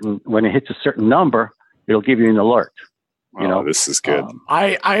a certain number, it'll give you an alert. This is good.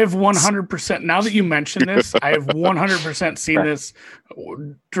 I have 100%. Now that you mention this, I have 100% seen this.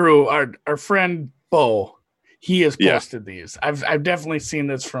 Drew, our friend Bo, he has posted these. I've definitely seen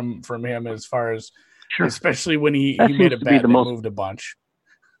this from him as far as, especially when he made a bet and moved a bunch.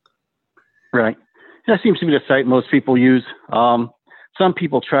 Right. That seems to be the site most people use. Some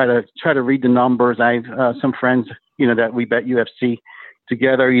people try to read the numbers. I've some friends, that we bet UFC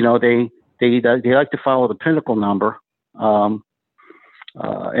together. They like to follow the Pinnacle number. And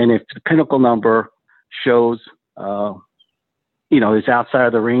if the Pinnacle number shows, is outside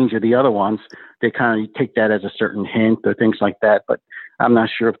of the range of the other ones, they kind of take that as a certain hint or things like that. But I'm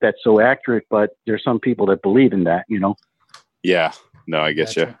not sure if that's so accurate, but there's some people that believe in that, Yeah, no, I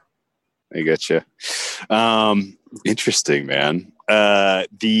get you. I get you. Interesting, man. I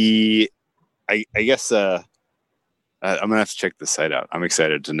guess, I'm gonna have to check the site out. I'm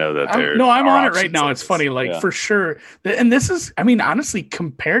excited to know that I'm on it right now. It's funny, for sure. And this is, honestly,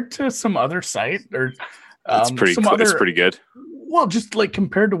 compared to some other site or it's pretty good. Well, just like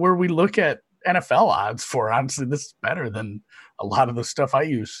compared to where we look at NFL odds for, honestly, this is better than a lot of the stuff I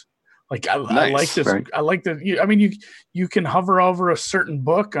use. Like I like this. Right. I like that. You can hover over a certain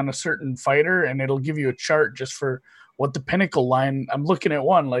book on a certain fighter, and it'll give you a chart just for what the Pinnacle line. I'm looking at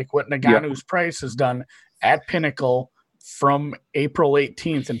one like what Ngannou's price has done at Pinnacle from April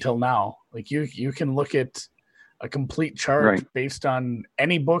 18th until now. Like you can look at a complete chart based on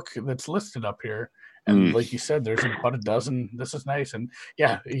any book that's listed up here. And like you said, there's about a dozen. This is nice, and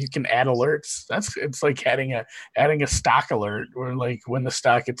you can add alerts. It's like adding a stock alert, where like when the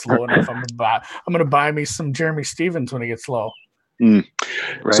stock gets low enough, I'm gonna buy me some Jeremy Stevens when it gets low. Right.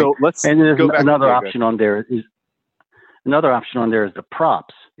 So there's another option on there is the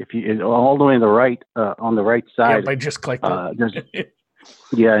props. If you all the way on the right side, I just clicked it.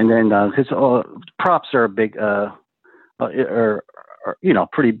 And then his props are a big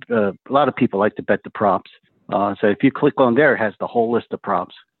pretty. A lot of people like to bet the props. So if you click on there, it has the whole list of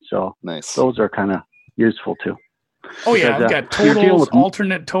props. So nice. Those are kind of useful too. Oh yeah, I've got totals,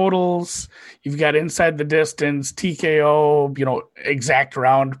 alternate totals. You've got inside the distance, TKO, exact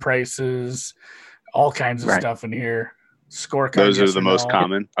round prices, all kinds of stuff in here. Scorecard. Those are the most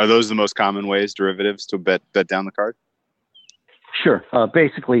common. Are those the most common ways, derivatives, to bet down the card? Sure.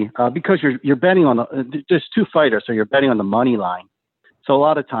 Basically, because you're betting on there's two fighters, so you're betting on the money line. So a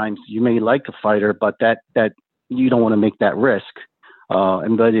lot of times you may like a fighter, but that you don't want to make that risk.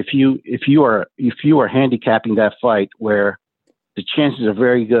 But if you are handicapping that fight where the chances are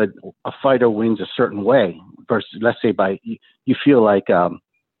very good a fighter wins a certain way versus, let's say, you feel like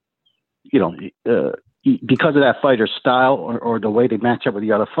because of that fighter's style or the way they match up with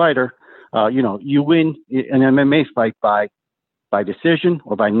the other fighter, you win an MMA fight by decision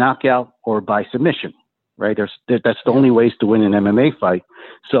or by knockout or by submission, right? That's the only ways to win an MMA fight.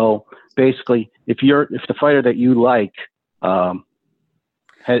 So basically, if the fighter that you like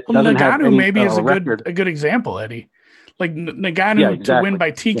Ngannou maybe is a good example, Eddie. Like Ngannou to win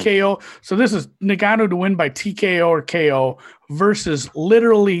by TKO. Yeah. So this is Ngannou to win by TKO or KO versus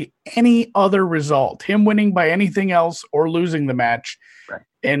literally any other result. Him winning by anything else or losing the match. Right.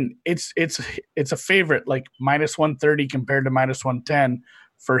 And it's a favorite, like -130 compared to -110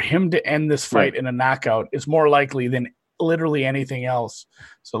 for him to end this fight in a knockout is more likely than literally anything else.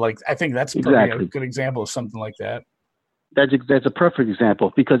 So like, I think that's probably a good example of something like that. That's a perfect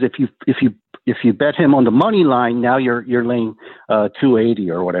example, because if you bet him on the money line, now you're laying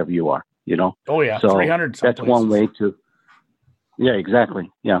 280 or whatever you are, Oh yeah, so 300. That's one way to. Yeah, exactly.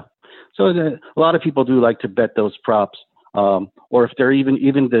 Yeah. So a lot of people do like to bet those props, or if they're even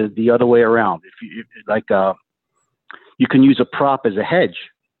the other way around. If you you can use a prop as a hedge.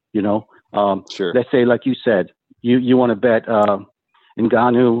 Sure. Let's say, like you said, you want to bet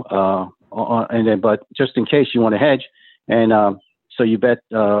Ngannou, and then but just in case you want to hedge. And so you bet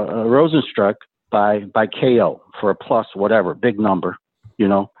Rozenstruik by KO for a plus whatever, big number,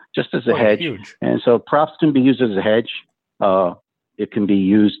 just as a hedge. Huge. And so props can be used as a hedge. It can be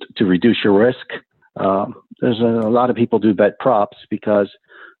used to reduce your risk. There's a lot of people do bet props because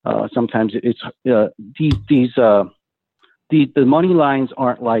sometimes it's the money lines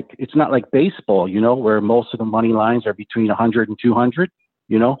aren't like, it's not like baseball, where most of the money lines are between 100 and 200.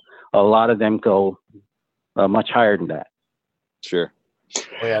 A lot of them go much higher than that. Sure.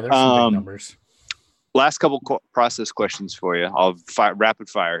 Oh yeah, there's some big numbers. Last couple process questions for you. I'll rapid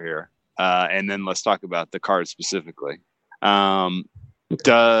fire here, and then let's talk about the card specifically. Are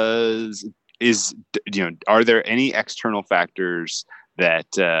there any external factors that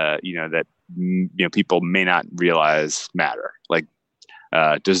people may not realize matter? Like,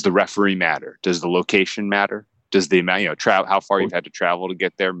 does the referee matter? Does the location matter? Does the amount, how far you've had to travel to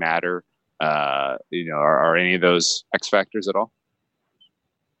get there matter? Are any of those X factors at all?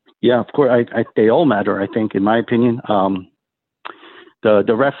 Yeah, of course. They all matter, I think, in my opinion.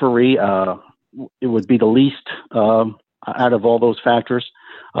 The referee, it would be the least out of all those factors.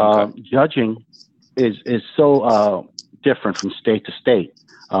 Okay. Judging is so different from state to state.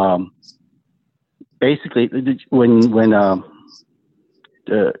 Basically, when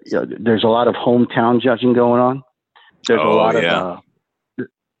there's a lot of hometown judging going on, there's a lot of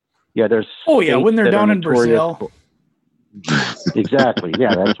there's when they're down in Brazil. Exactly.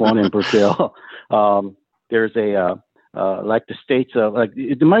 Yeah, that's one in Brazil. There's like the states like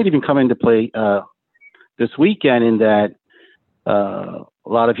it might even come into play this weekend in that a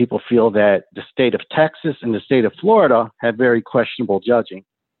lot of people feel that the state of Texas and the state of Florida have very questionable judging.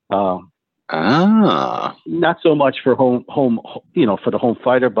 Not so much for home, for the home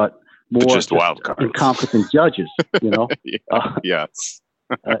fighter, but more just wild cards. Incompetent judges. Yes.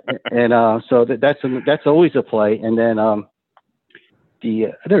 So that's always a play. And then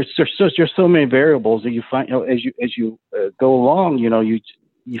there's just so many variables that you find as you go along.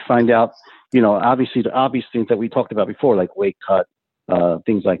 You find out. Obviously the obvious things that we talked about before, like weight cut,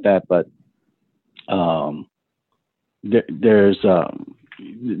 things like that. But there's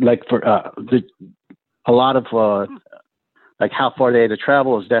like for a lot of like how far they had to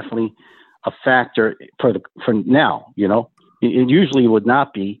travel is definitely a factor for now. It usually would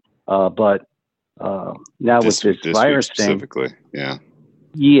not be, but now with this virus thing, specifically,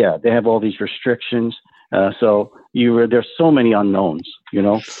 they have all these restrictions. So there's so many unknowns.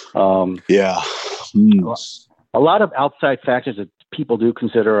 A lot of outside factors that people do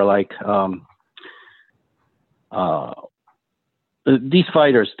consider are like these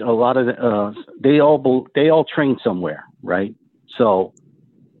fighters. A lot of they all train somewhere, right? So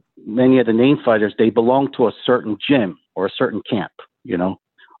many of the name fighters, they belong to a certain gym or a certain camp,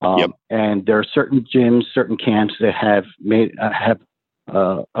 and there are certain gyms, certain camps that have made a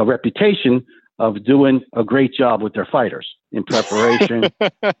reputation of doing a great job with their fighters in preparation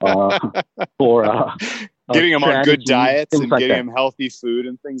for getting them on good diets and like getting them healthy food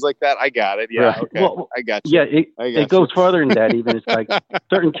and things like that. I got it. Yeah. Right. Okay. Well, I got you. Yeah. It goes further than that. Even it's like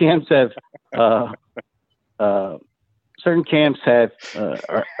certain camps have are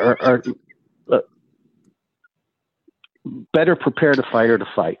better prepared a fighter to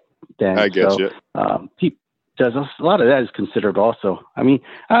fight than. I get you. There's a lot of that is considered also. I mean,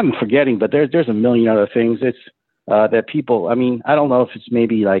 I'm forgetting, but there's a million other things. It's that people. I mean, I don't know if it's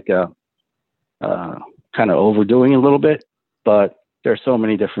maybe like kind of overdoing a little bit, but there's so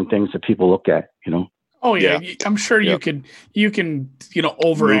many different things that people look at, you know. Oh yeah. I'm sure you can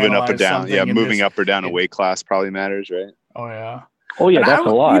overanalyze moving up or down. Yeah, moving up or down a weight class probably matters, right? Oh yeah. Oh yeah, that's a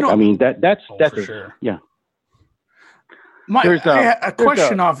lot. I mean, that's for sure. Yeah. I had a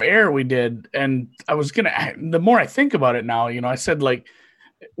question off air we did, and I was the more I think about it now, I said, like,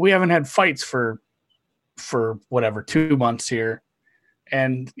 we haven't had fights for whatever 2 months here.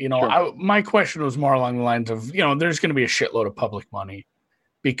 And, sure. My question was more along the lines of, there's going to be a shitload of public money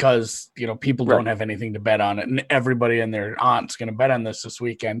because, people don't have anything to bet on it. And everybody and their aunt's going to bet on this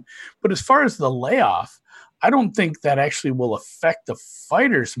weekend. But as far as the layoff, I don't think that actually will affect the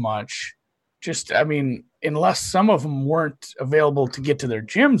fighters much. Just, I mean, unless some of them weren't available to get to their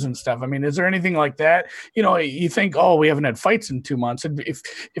gyms and stuff. I mean, is there anything like that? You think, oh, we haven't had fights in 2 months.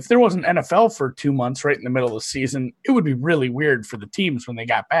 If there was an NFL for 2 months right in the middle of the season, it would be really weird for the teams when they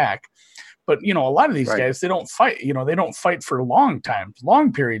got back. But, a lot of these guys, they don't fight. They don't fight for long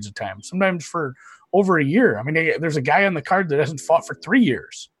periods of time, sometimes for over a year. I mean, there's a guy on the card that hasn't fought for 3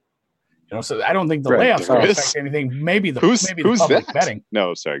 years. So I don't think the layoffs will affect anything. Maybe the public betting.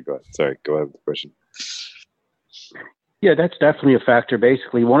 No, sorry. Go ahead. Go ahead with the question. Yeah, that's definitely a factor.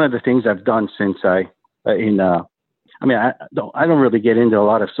 Basically, one of the things I've done since I don't really get into a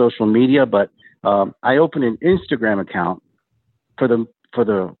lot of social media, but I opened an Instagram account for the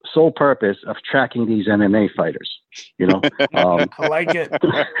sole purpose of tracking these MMA fighters. I like it.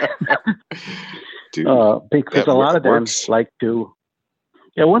 Dude, because a lot of them like to.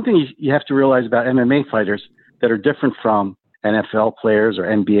 Yeah, one thing you have to realize about MMA fighters that are different from NFL players or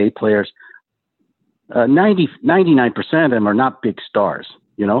NBA players, 99% of them are not big stars.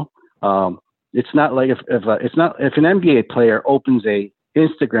 It's not like if an NBA player opens a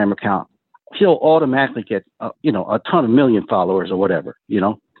Instagram account, he'll automatically get a ton of million followers or whatever.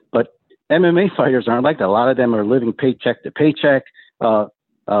 But MMA fighters aren't like that. A lot of them are living paycheck to paycheck.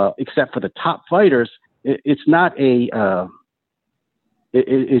 Except for the top fighters, it's not a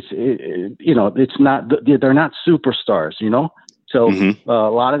it's not, they're not superstars, So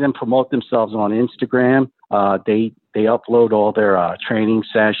a lot of them promote themselves on Instagram. They upload all their training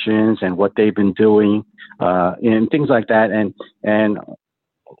sessions and what they've been doing and things like that. And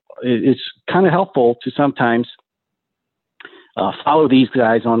it's kind of helpful to sometimes follow these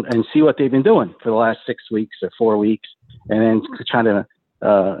guys on and see what they've been doing for the last 6 weeks or 4 weeks, and then try to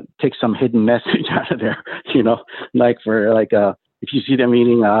take some hidden message out of there. If you see them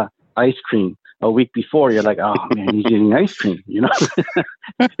eating ice cream a week before, you're like, oh man, he's eating ice cream, and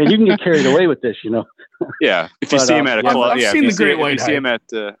you can get carried away with this, Yeah. If you see him at a club, I've seen the Great White Hype. See him at,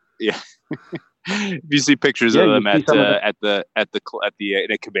 if you see pictures of them at the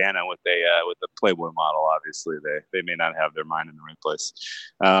cabana with the Playboy model, obviously they may not have their mind in the right place.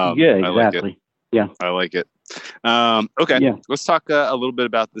 Yeah, exactly. Yeah, I like it. Okay, yeah. Let's talk a little bit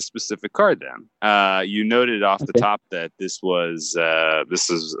about the specific card then. You noted off the top that this is a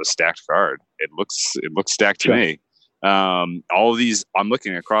stacked card. It looks stacked to me. All of these, I'm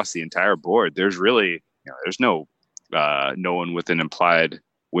looking across the entire board. There's really, there's no one with an implied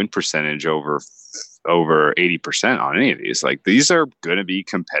win percentage over 80% on any of these. Like, these are going to be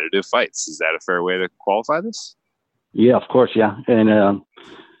competitive fights. Is that a fair way to qualify this? Yeah, of course. Yeah, and.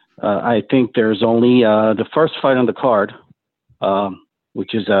 I think there's only the first fight on the card,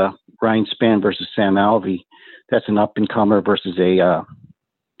 which is Ryan Spann versus Sam Alvey. That's an up-and-comer versus a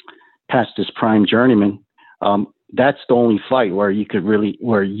past his prime journeyman. That's the only fight where you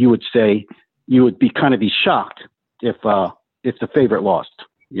would say you would be shocked if the favorite lost.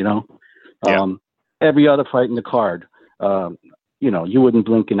 Every other fight in the card, you wouldn't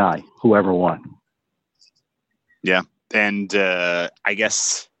blink an eye, whoever won. Yeah, and I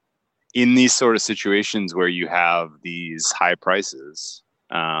guess in these sort of situations where you have these high prices,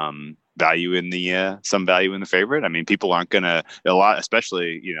 some value in the favorite. I mean, people aren't gonna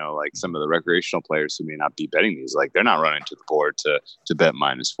especially like some of the recreational players who may not be betting these. Like, they're not running to the board to bet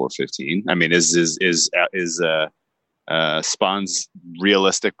minus 415. I mean, is Spahn's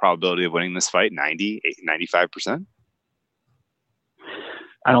realistic probability of winning this fight 90, 95%?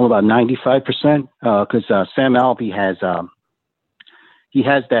 I don't know about 95%, because Sam Alvey has he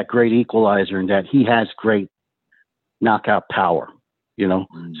has that great equalizer in that he has great knockout power.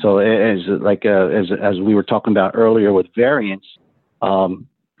 So as we were talking about earlier with variance, Sam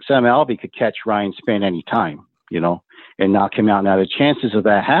Alvey could catch Ryan Spann anytime, and knock him out. Now the chances of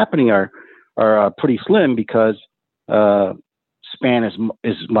that happening are pretty slim because Spann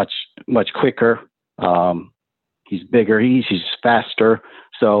is much quicker. He's bigger. He's faster.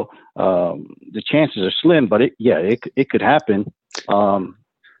 So the chances are slim, but it could happen.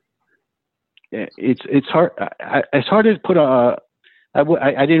 It's hard. It's hard to put a.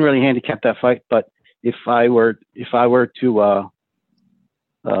 I didn't really handicap that fight, but if I were to,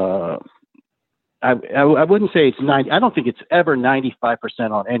 I wouldn't say it's 90. I don't think it's ever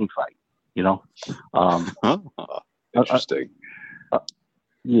 95% on any fight. Interesting.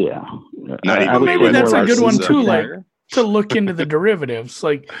 Yeah. Maybe that's a good one too. Like to look into the derivatives.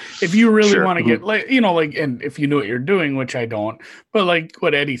 Like if you really want to get and if you know what you're doing, which I don't, but like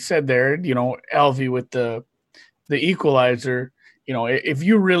what Eddie said there, Alvey with the equalizer. If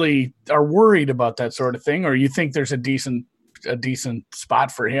you really are worried about that sort of thing, or you think there's a decent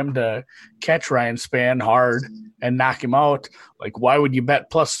spot for him to catch Ryan Spann hard and knock him out, like why would you bet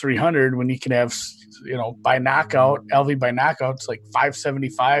plus 300 when you can have, by knockout, Alvey by knockout, it's like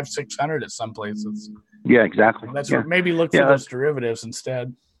 575, 600 at some places. Yeah, exactly. That's where maybe look for those derivatives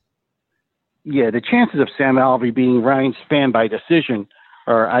instead. Yeah, the chances of Sam Alvey being Ryan Spann by decision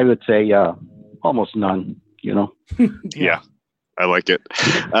are, I would say, almost none, Yeah. I like it.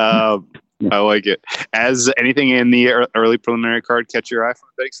 I like it. As anything in the early preliminary card catch your eye from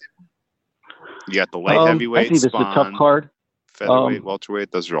a betting standpoint? You got the light heavyweight, I think this is a tough card. Featherweight,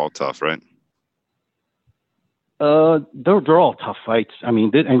 welterweight. Those are all tough, right? They're all tough fights. I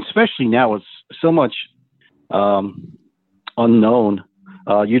mean, and especially now with so much unknown.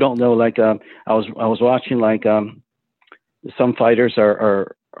 You don't know. Like I was watching. Like some fighters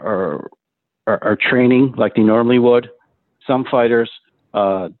are training like they normally would. Some fighters,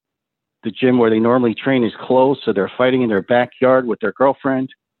 the gym where they normally train is closed, so they're fighting in their backyard with their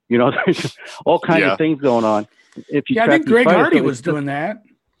girlfriend. There's all kinds of things going on. If you I think Greg Hardy was doing that.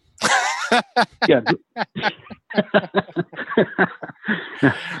 Yeah.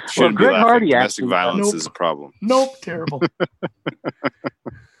 Well, Greg Hardy domestic violence is a problem. Nope, terrible.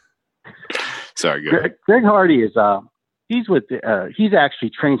 Sorry, good. Greg Hardy is he's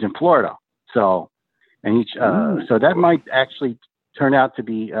actually trains in Florida, so that might actually turn out to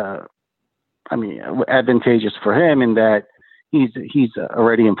be advantageous for him in that he's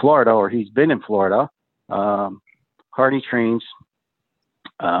already in Florida, or he's been in Florida. Hardy trains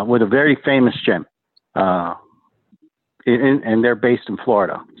with a very famous gym, and they're based in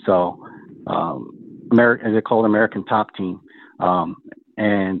Florida. So, they call it American Top Team,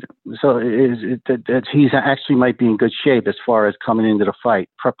 and so he's actually might be in good shape as far as coming into the fight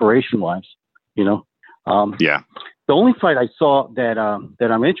preparation wise. The only fight I saw that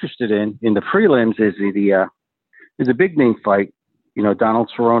I'm interested in the prelims is a big name fight.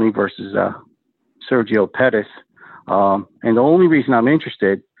 Donald Cerrone versus Sergio Pettis. And the only reason I'm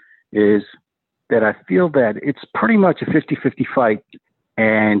interested is that I feel that it's pretty much a 50-50 fight,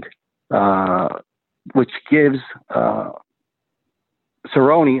 and which gives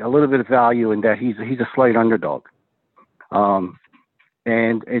Cerrone a little bit of value in that he's a slight underdog.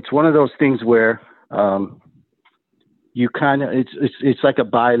 And it's one of those things where you kind of it's like a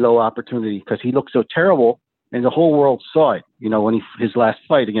buy low opportunity because he looked so terrible and the whole world saw it. When his last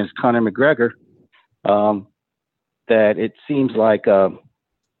fight against Conor McGregor. That it seems like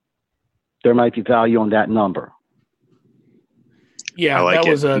there might be value on that number. Yeah, that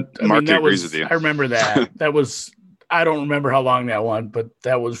was Mark agrees with you. I remember that. That was, I don't remember how long that one, but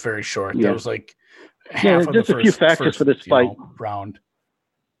that was very short. Yeah. That was like half of just the a few factors for this fight round.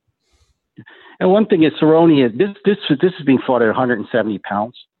 And one thing is Cerrone is this is being fought at 170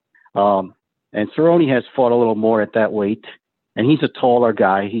 pounds, and Cerrone has fought a little more at that weight, and he's a taller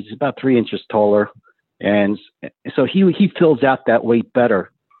guy. He's about 3 inches taller. And so he fills out that weight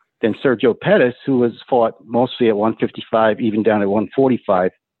better than Sergio Pettis, who has fought mostly at 155, even down at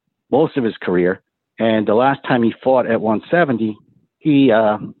 145, most of his career. And the last time he fought at 170,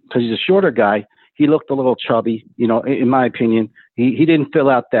 because he's a shorter guy, he looked a little chubby. In my opinion, he didn't fill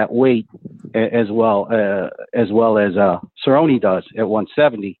out that weight as well as Cerrone does at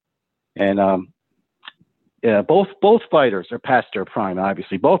 170. And both fighters are past their prime.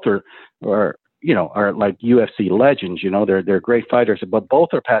 Obviously, both are like UFC legends. They're great fighters, but both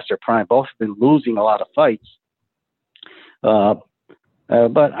are past their prime. Both have been losing a lot of fights. But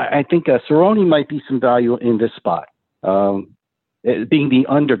I think Cerrone might be some value in this spot. being the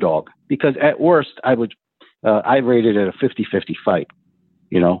underdog, because at worst I rated it a 50-50 fight,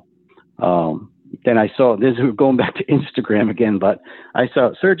 Then I saw this. We're going back to Instagram again, but I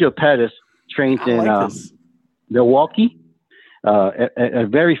saw Sergio Pettis trains in Milwaukee, a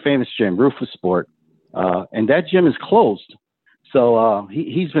very famous gym, Rufus Sport, and that gym is closed. So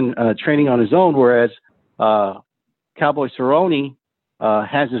he's been training on his own, whereas Cowboy Cerrone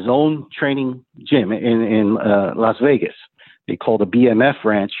has his own training gym in Las Vegas. They call it a BMF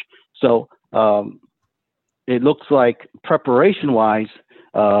Ranch. So it looks like preparation-wise,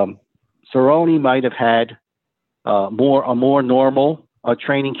 Cerrone might have had a more normal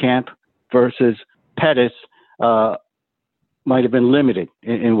training camp versus Pettis might have been limited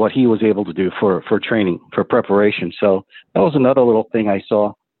in what he was able to do for training, for preparation. So that was another little thing I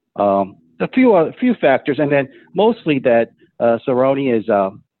saw. A few factors, and then mostly that Cerrone is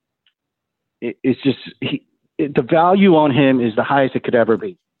the value on him is the highest it could ever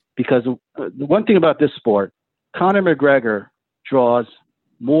be, because the one thing about this sport, Conor McGregor draws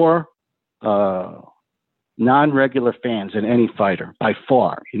more non-regular fans than any fighter by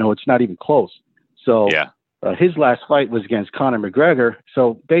far. It's not even close. So his last fight was against Conor McGregor.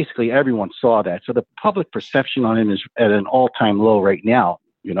 So basically everyone saw that. So the public perception on him is at an all-time low right now,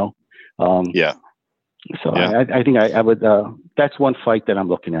 So I think I would, that's one fight that I'm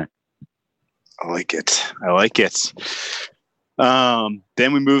looking at. I like it.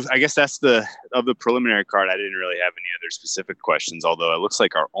 Then we move. I guess that's the preliminary card. I didn't really have any other specific questions, although it looks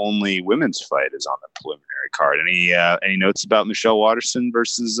like our only women's fight is on the preliminary card. Any notes about Michelle Waterson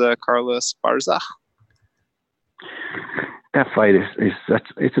versus Carla Esparza? That fight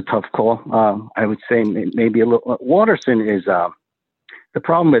it's a tough call. I would say maybe a little. Waterson is the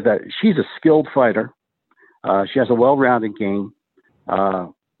problem with that. She's a skilled fighter. She has a well-rounded game,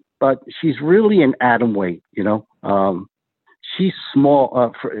 but she's really an atom weight. She's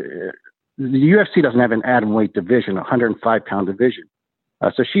small. The UFC doesn't have an atom weight division, a 105-pound division.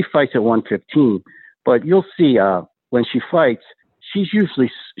 So she fights at 115. But you'll see when she fights, she's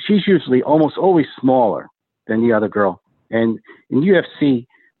usually almost always smaller than the other girl. And in UFC,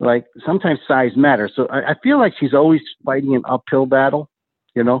 like sometimes size matters. So I feel like she's always fighting an uphill battle,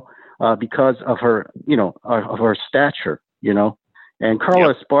 because of her, of her stature, And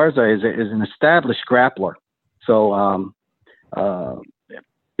Carla Esparza is an established grappler. So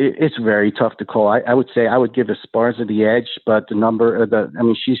it's very tough to call. I would say I would give Esparza the edge, but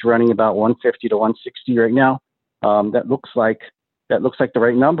she's running about 150 to 160 right now. That looks like the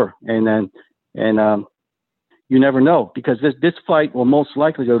right number. And you never know, because this fight will most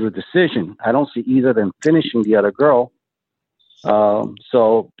likely go to a decision. I don't see either of them finishing the other girl.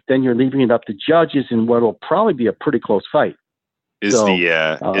 So then you're leaving it up to judges in what will probably be a pretty close fight. Is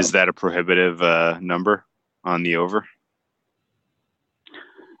that a prohibitive number on the over?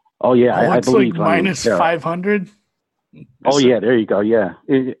 Oh yeah, I believe like minus 500. Oh yeah, there you go. Yeah,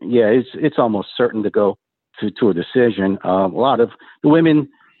 it's almost certain to go to a decision. A lot of the women,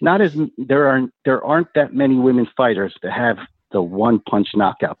 there aren't that many women fighters that have the one punch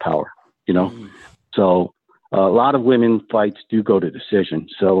knockout power. So a lot of women fights do go to decision.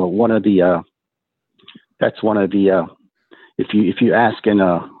 So that's one of the if you ask an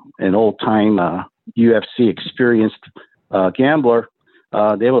old time UFC experienced gambler,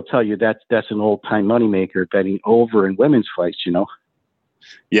 they will tell you that's an old time moneymaker, betting over in women's fights.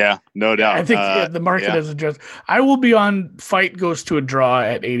 Yeah, no doubt. I think the market has adjusted. I will be on fight goes to a draw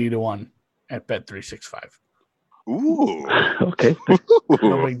at 80-1 at Bet365. Ooh, okay,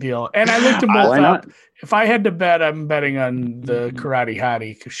 no big deal. And I looked them both up. If I had to bet, I'm betting on the Karate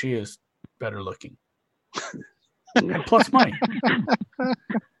Hottie because she is better looking. And plus money.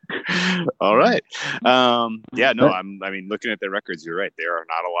 All right. Looking at their records, you're right. There are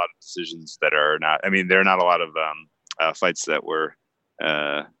not a lot of decisions that are not. There are not a lot of fights that were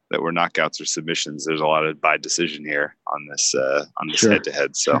knockouts or submissions. There's a lot of by decision here on this head to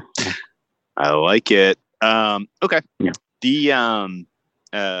head. So I like it. Okay. Yeah.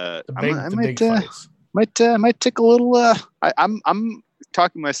 Might take a little. I'm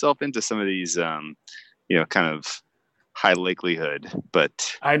talking myself into some of these. Kind of high likelihood,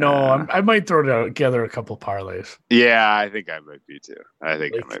 but I know I might throw together a couple parlays. Yeah, I think I might be too.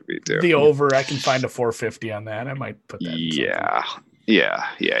 The over, I can find a 450 on that. I might put that. Yeah.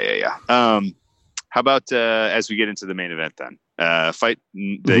 How about as we get into the main event then?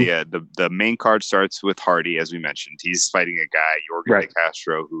 The main card starts with Hardy, as we mentioned. He's fighting a guy, Jorgen De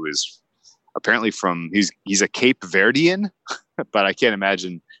Castro, who is apparently he's a Cape Verdean, but I can't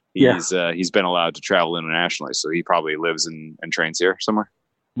imagine he's been allowed to travel internationally, so he probably lives and trains here somewhere.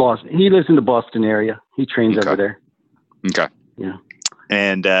 Boston. He lives in the Boston area. He trains over there. Okay. Yeah.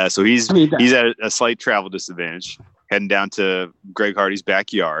 And so he's at a slight travel disadvantage, heading down to Greg Hardy's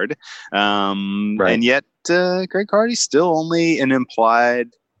backyard. And yet Greg Hardy's still only an implied,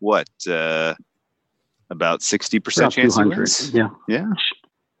 about 60% chance he wins? Yeah. Yeah.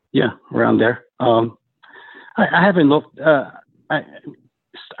 Yeah, around there. I haven't looked.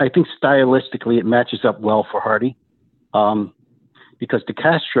 I think stylistically it matches up well for Hardy, because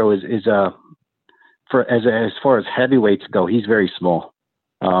DeCastro is as far as heavyweights go, he's very small,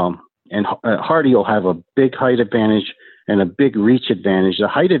 and Hardy will have a big height advantage and a big reach advantage. The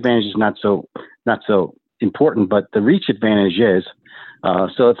height advantage is not so important, but the reach advantage is.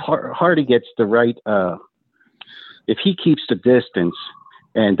 So if Hardy gets the right, if he keeps the distance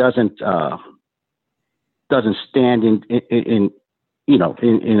and doesn't stand in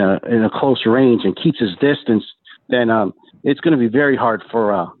a close range and keeps his distance, then it's going to be very hard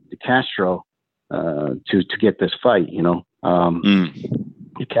for DeCastro to get this fight.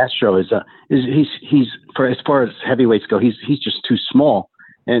 DeCastro is for as far as heavyweights go, he's just too small,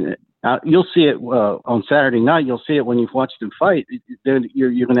 and you'll see it on Saturday night. You'll see it when you've watched them fight.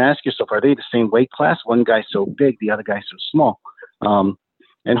 You're going to ask yourself, are they the same weight class? One guy's so big, the other guy's so small.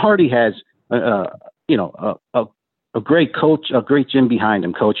 And Hardy has, a great coach, a great gym behind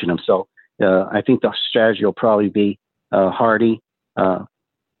him, coaching him. So I think the strategy will probably be Hardy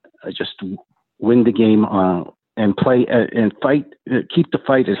just win the game and play and fight, keep the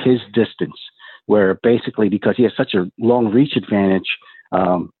fight at his distance. Where basically, because he has such a long reach advantage,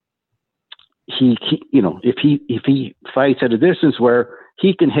 if he fights at a distance where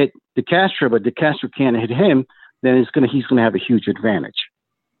he can hit DeCastro, but DeCastro can't hit him, then he's going to have a huge advantage.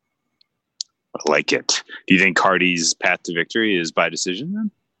 I like it. Do you think Hardy's path to victory is by decision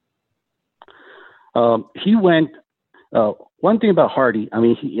then? He went. One thing about Hardy, I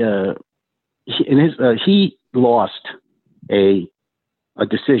mean, he lost a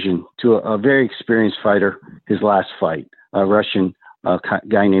decision to a very experienced fighter. His last fight, a Russian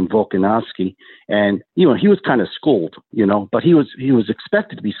guy named Volkanovski, and he was kind of schooled, but he was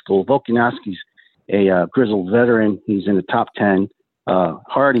expected to be schooled. Volkanovski's a grizzled veteran. He's in the top 10.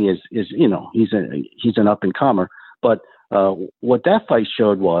 Hardy is he's an up and comer. But what that fight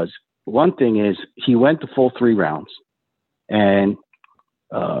showed was, one thing is he went the full 3 rounds, and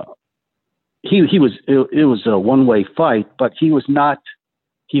it was a one-way fight, but he was not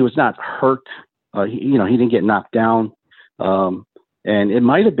hurt. He didn't get knocked down, and it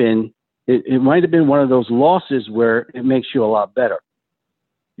might have been one of those losses where it makes you a lot better,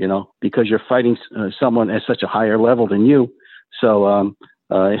 because you're fighting someone at such a higher level than you. So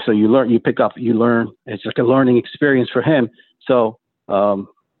you learn. It's like a learning experience for him. So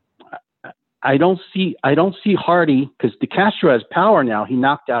I don't see Hardy, because DeCastro has power now. He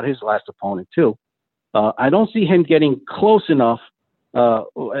knocked out his last opponent too. I don't see him getting close enough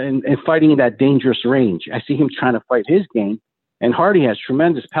and fighting in that dangerous range. I see him trying to fight his game, and Hardy has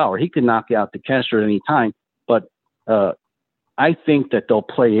tremendous power. He can knock out DeCastro at any time, but I think that they'll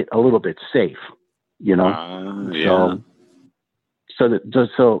play it a little bit safe, Yeah.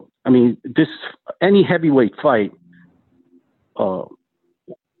 So I mean, any heavyweight fight,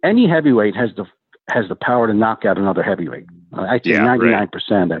 any heavyweight has the power to knock out another heavyweight. I think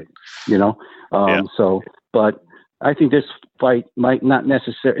 99% of it, So, but I think this fight might not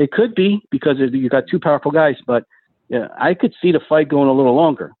necessarily. It could be because you got 2 powerful guys, but I could see the fight going a little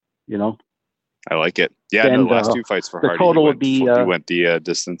longer. I like it. Yeah, and the last 2 fights for Hardy, total would be. He went the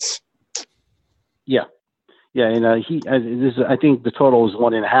distance. Yeah. Yeah, and I think the total is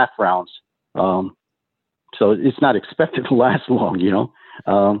 1.5 rounds. So it's not expected to last long,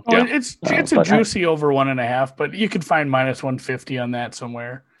 It's a juicy over 1.5, but you could find -150 on that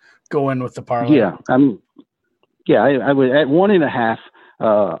somewhere. Go in with the parlay. Yeah, I would at 1.5.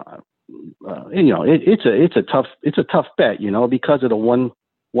 It's a tough bet, because of the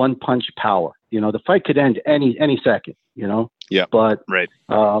one punch power. The fight could end any second. Yeah. But right.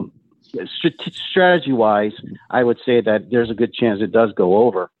 Strategy wise, I would say that there's a good chance it does go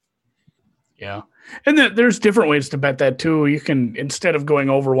over. Yeah. And there's different ways to bet that too. You can, instead of going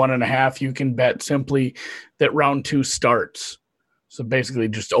over 1.5, you can bet simply that round 2 starts. So basically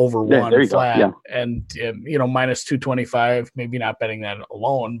just over 1 flat. Yeah. And, -225, maybe not betting that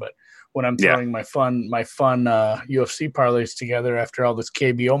alone, but when I'm throwing my fun UFC parlays together after all this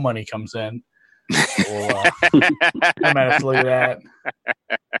KBO money comes in, I might have to look at that.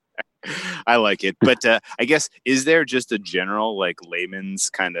 I like it, but I guess, is there just a general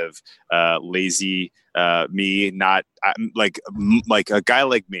layman's kind of lazy me? Not like a guy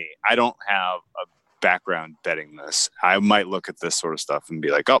like me. I don't have background betting this, I might look at this sort of stuff and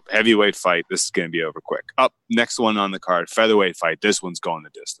be like, oh, heavyweight fight, this is going to be over quick. Up, next one on the card, featherweight fight, this one's going the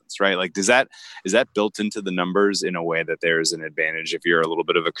distance, right? Like, is that built into the numbers in a way that there's an advantage if you're a little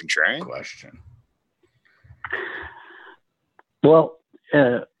bit of a contrarian? Question. Well,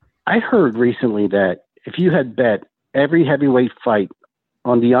 I heard recently that if you had bet every heavyweight fight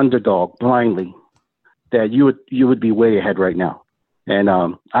on the underdog blindly, that you would be way ahead right now. And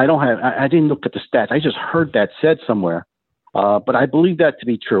I didn't look at the stats. I just heard that said somewhere, but I believe that to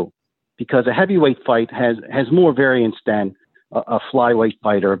be true, because a heavyweight fight has more variance than a flyweight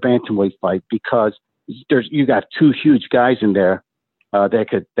fight or a bantamweight fight, because you got two huge guys in there that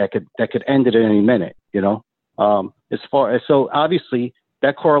could end it at any minute. You know, so obviously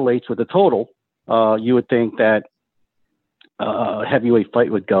that correlates with the total. You would think that a heavyweight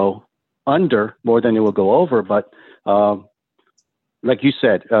fight would go under more than it will go over, but like you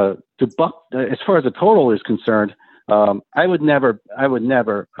said, to buck as far as the total is concerned, I rarely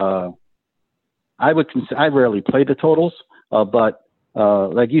play the totals, but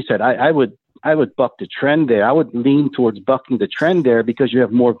like you said, I would buck the trend there. I would lean towards bucking the trend there because you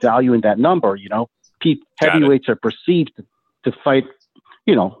have more value in that number. You know, heavyweights are perceived to fight.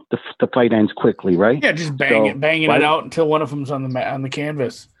 You know, the fight ends quickly, right? Yeah, just banging it out until one of them's on the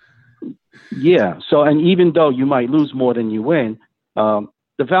canvas. Yeah. So, and even though you might lose more than you win, the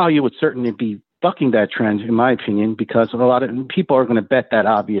value would certainly be bucking that trend, in my opinion, because a lot of people are going to bet that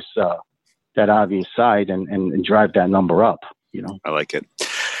obvious side and drive that number up. You know, I like it.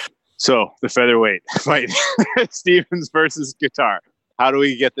 So the featherweight fight, Stephens versus Kattar. How do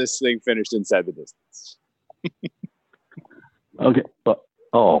we get this thing finished inside the distance? Okay.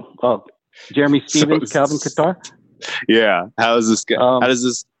 Jeremy Stephens, Calvin Kattar. Yeah. How does this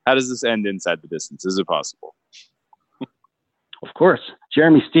end inside the distance? Is it possible? Of course,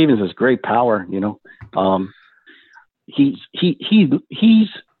 Jeremy Stephens has great power. You know, he's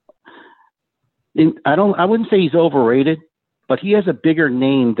I wouldn't say he's overrated, but he has a bigger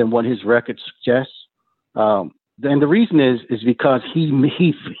name than what his record suggests. And the reason is because he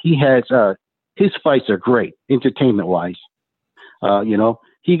has his fights are great entertainment wise. You know,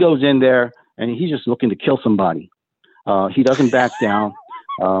 he goes in there and he's just looking to kill somebody. He doesn't back down.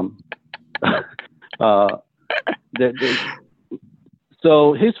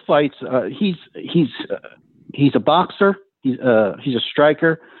 So his fights, he's a boxer. He's a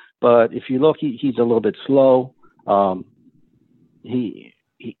striker, but if you look, he's a little bit slow. He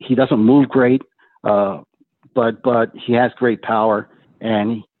doesn't move great, but he has great power,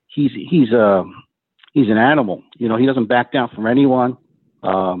 and he's an animal. You know, he doesn't back down from anyone.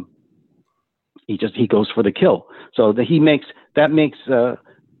 He goes for the kill. So that makes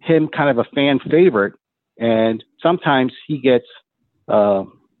him kind of a fan favorite, and sometimes he gets. I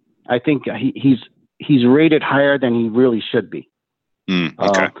think he's rated higher than he really should be.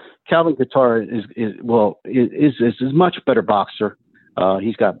 Okay. Calvin Kattar is a much better boxer.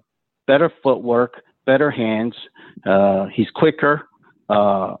 He's got better footwork, better hands. He's quicker,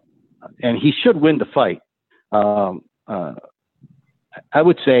 and he should win the fight. I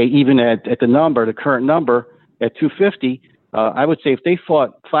would say even at the current number at 250, I would say if they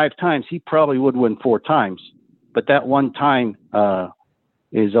fought 5 times, he probably would win 4 times. But that one time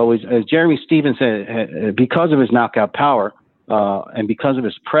is always, as Jeremy Stephens said, because of his knockout power and because of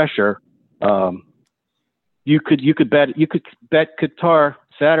his pressure, you could bet Kattar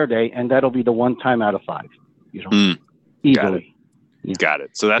Saturday, and that'll be the 1 time out of 5. You know, easily. Got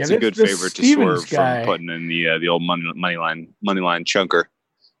it. So that's a good favorite to swerve from putting in the old money line chunker.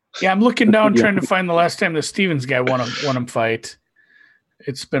 Yeah, I'm looking down trying to find the last time the Stephens guy won a fight.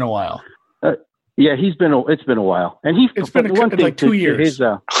 It's been a while. Yeah, it's been a while, and it's been like 2 years.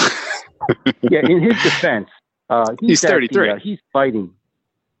 In his defense, he's 33. He's fighting.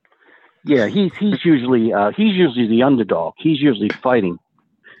 Yeah, he's usually the underdog. He's usually fighting,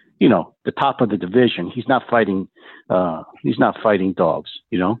 you know, the top of the division. He's not fighting dogs,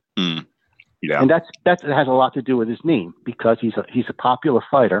 you know. Yeah, and that has a lot to do with his name, because he's a popular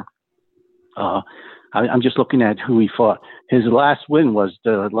fighter. I'm just looking at who he fought. His last win was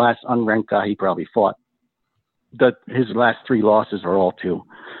the last unranked guy he probably fought. His last 3 losses are all to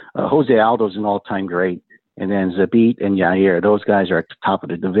Jose Aldo's an all-time great, and then Zabit and Yair. Those guys are at the top of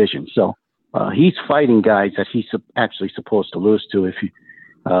the division. So he's fighting guys that he's actually supposed to lose to. He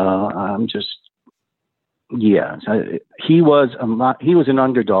was an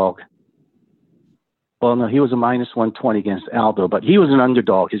underdog. Well, no, he was a -120 against Aldo, but he was an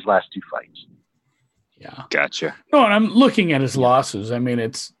underdog his last 2 fights. Yeah. Gotcha. No, and I'm looking at his losses. I mean,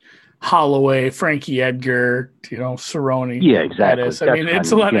 Holloway, Frankie Edgar, Cerrone. Yeah, exactly. Pettis. I mean,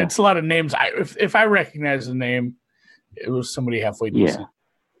 it's a lot. It's a lot of names. If I recognize the name, it was somebody halfway decent.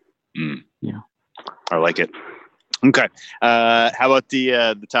 Yeah. I like it. Okay. How about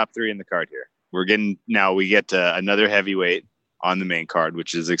the top three in the card here? We get another heavyweight on the main card,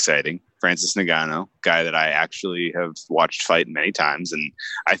 which is exciting. Francis Ngannou, guy that I actually have watched fight many times, and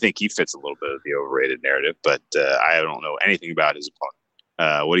I think he fits a little bit of the overrated narrative, but I don't know anything about his opponent.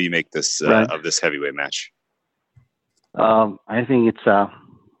 What do you make of this heavyweight match? I think it's I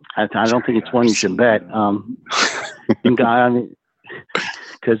don't think it's one you should bet.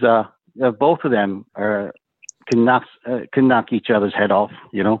 Because both of them can knock each other's head off,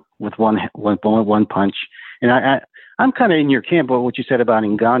 with one punch. And I'm kind of in your camp with what you said about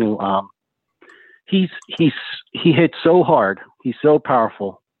Ngannou. He hits so hard, he's so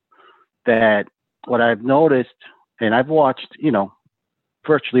powerful that what I've noticed, and I've watched,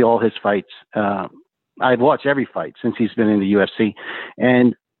 virtually all his fights. I've watched every fight since he's been in the UFC,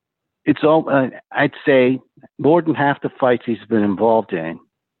 and it's all. I'd say more than half the fights he's been involved in,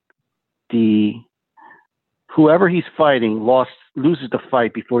 whoever he's fighting loses the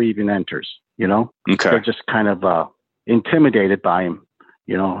fight before he even enters. Okay. They're just kind of intimidated by him.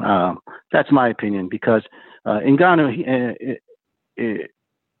 That's my opinion, because Ngannou,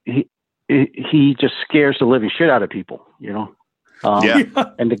 he just scares the living shit out of people.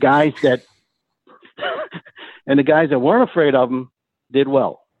 And the guys that weren't afraid of him did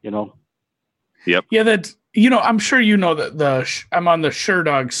well. Yep. Yeah, that's I'm sure that I'm on the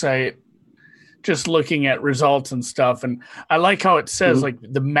SureDog site, just looking at results and stuff, and I like how it says like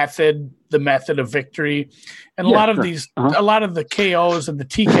the method of victory, and a lot of the KOs and the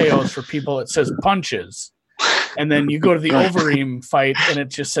TKOs for people, it says punches, and then you go to the Overeem fight and it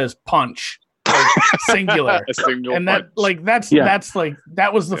just says punch, like singular. A single and punch.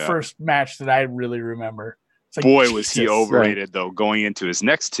 that was the first match that I really remember. Like, boy, Jesus. was he overrated though. Going into his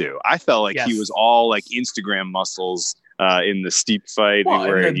next two, I felt like he was all like Instagram muscles. In the Steep fight,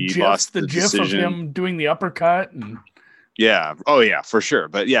 where he lost the GIF decision. of him doing the uppercut, and for sure.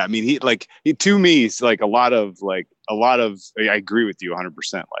 But yeah, I mean, he to me, it's like a lot of. I agree with you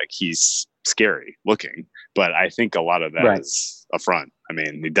 100%. Like, he's scary looking, but I think a lot of that is a front. I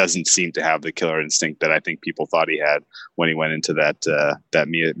mean, he doesn't seem to have the killer instinct that I think people thought he had when he went into that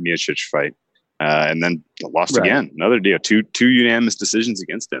Miocic fight, and then lost again. Another deal. Two unanimous decisions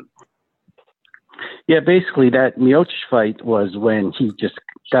against him. Yeah, basically that Miocic fight was when he just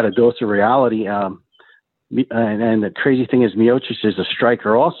got a dose of reality. And the crazy thing is Miocic is a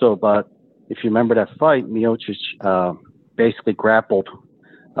striker also, but if you remember that fight, Miocic basically grappled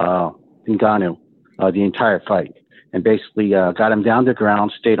Ngannou the entire fight, and basically got him down to the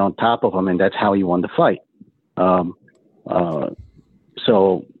ground, stayed on top of him, and that's how he won the fight.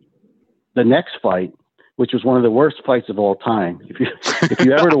 So the next fight, which was one of the worst fights of all time. If you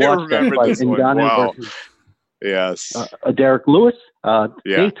ever watch that fight, Ngannou versus Derek Lewis,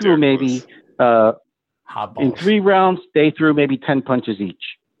 they threw maybe in 3 rounds, they threw maybe 10 punches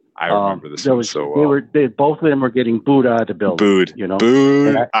each. I remember this one so well. Both of them were getting booed out of the building. Booed.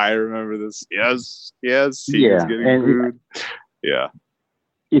 Booed. I remember this. Yes. He was getting booed. Yeah.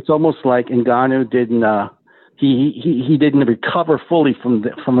 It's almost like Ngannou didn't. He didn't recover fully from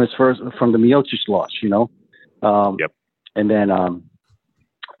the Miocic loss, Yep. And then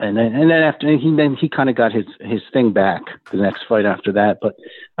after he kind of got his thing back the next fight after that. But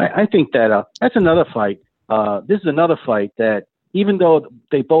I think that that's another fight. This is another fight that, even though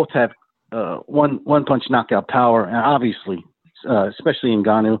they both have one punch knockout power, and obviously, especially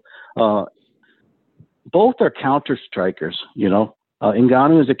Ngannou, both are counter strikers.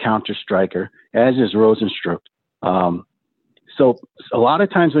 Ngannou is a counter striker, as is Rozenstruik. So a lot of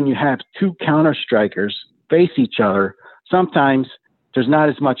times when you have two counter strikers face each other, sometimes there's not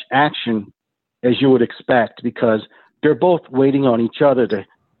as much action as you would expect, because they're both waiting on each other to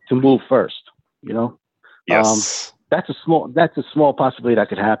move first. Yes. That's a small possibility that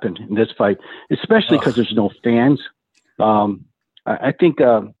could happen in this fight, especially because there's no fans. I think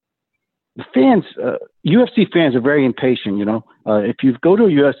the fans, UFC fans, are very impatient. If you go to a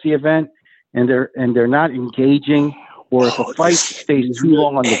UFC event and they're not engaging, or if a fight stays too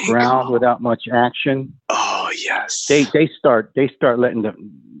long on the ground without much action, they start letting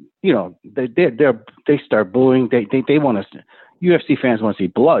them. They start booing. They want to. UFC fans want to see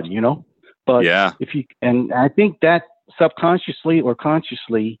blood. But and I think that subconsciously or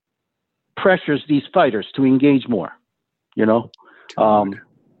consciously pressures these fighters to engage more.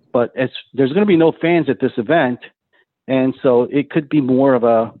 But there's going to be no fans at this event, and so it could be more of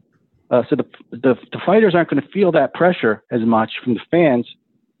a. So the fighters aren't going to feel that pressure as much from the fans.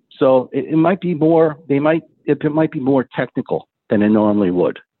 So it might be more. It might be more technical than it normally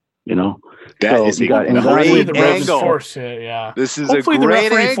would. That is a great angle. Yeah, this is hopefully a great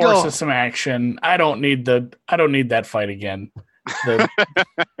the referee angle. forces some action. I don't need that fight again.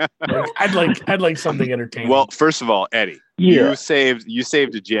 I'd like something entertaining. Well, first of all, Eddie, you saved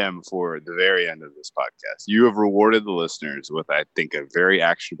a gem for the very end of this podcast. You have rewarded the listeners with, I think, a very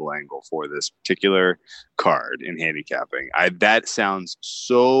actionable angle for this particular card in handicapping. That sounds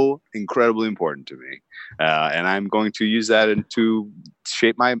so incredibly important to me, and I'm going to use that to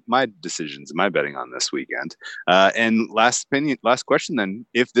shape my decisions, my betting on this weekend. And last question, then,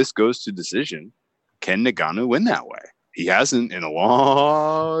 if this goes to decision, can Ngannou win that way? He hasn't in a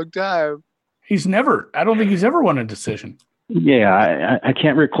long time. I don't think he's ever won a decision. Yeah, I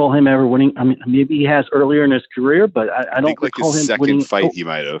can't recall him ever winning. I mean, maybe he has earlier in his career, but I don't recall him winning. His second fight, he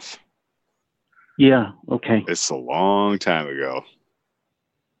might have. Yeah, okay. It's a long time ago.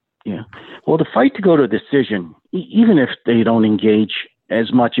 Yeah. Well, the fight to go to a decision, even if they don't engage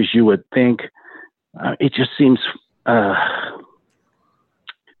as much as you would think, it just seems to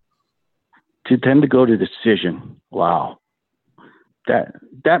them to go to decision. Wow.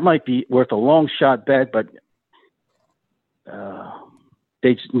 That might be worth a long shot bet, but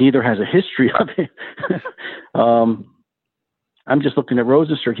neither has a history of it. I'm just looking at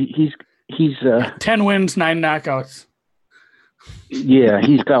Rozenstruik. He's 10 wins, 9 knockouts. Yeah,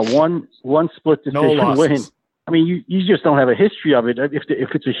 he's got one split decision win. I mean, you just don't have a history of it. If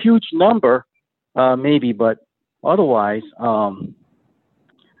it's a huge number, maybe, but otherwise,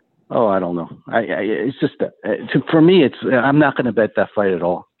 I don't know. It's just that for me, I'm not going to bet that fight at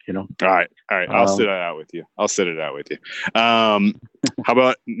all. All right. I'll sit it out with you. How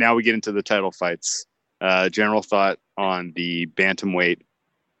about now we get into the title fights? General thought on the bantamweight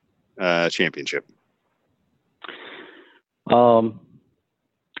championship. The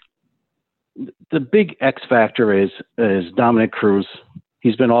big X factor is Dominick Cruz.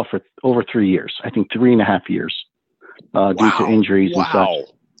 He's been off for over 3 years. I think 3.5 years due to injuries and such.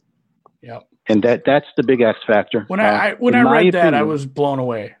 Yeah. And that's the big X factor. When I read that, I was blown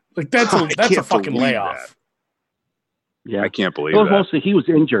away. Like that's a fucking layoff. That. Yeah, I can't believe that. Mostly he was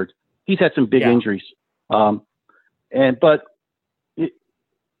injured. He's had some big injuries. In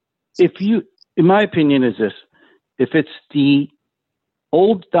my opinion, is this: if it's the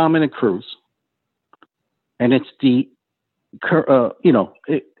old Dominick Cruz, and it's the,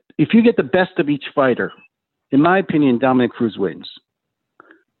 if you get the best of each fighter, in my opinion, Dominick Cruz wins.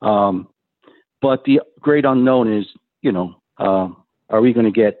 But the great unknown is, are we going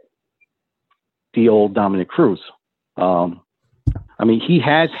to get the old Dominick Cruz? I mean, he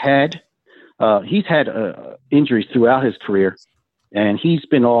has had injuries throughout his career, and he's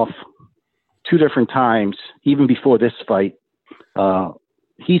been off 2 different times, even before this fight.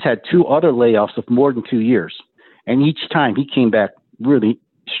 He's had 2 other layoffs of more than 2 years, and each time he came back really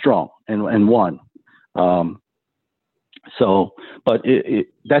strong and won. But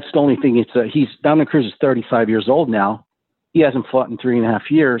that's the only thing. Dominick Cruz is 35 years old now. He hasn't fought in 3.5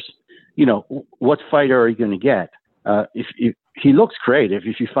 years. What fighter are you going to get? If he looks great. If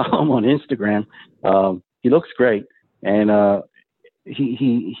you follow him on Instagram, he looks great, and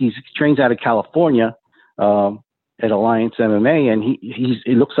he trains out of California at Alliance MMA, and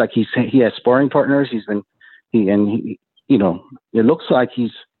it looks like he has sparring partners. It looks like he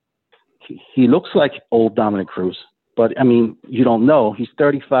looks like old Dominick Cruz. But I mean, you don't know. He's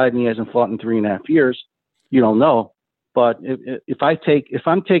 35 and he hasn't fought in 3.5 years. You don't know. But if I'm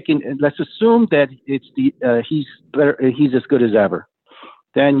taking, let's assume that it's he's better, he's as good as ever.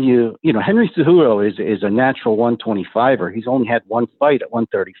 Then Henry Cejudo is a natural 125er. He's only had 1 fight at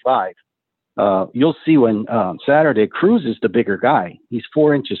 135. You'll see when Saturday, Cruz is the bigger guy. He's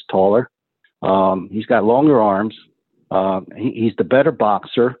 4 inches taller. He's got longer arms. He's the better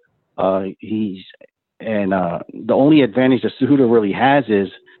boxer. The only advantage that Cejudo really has is,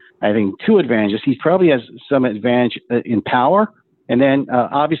 I think, 2 advantages. He probably has some advantage in power. And then,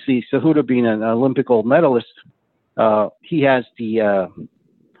 obviously, Cejudo being an Olympic gold medalist, he has the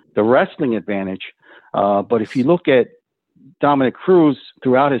wrestling advantage. But if you look at Dominick Cruz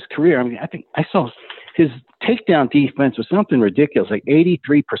throughout his career, I mean, I think I saw his takedown defense was something ridiculous, like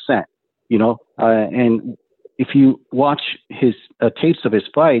 83%, and if you watch his tapes of his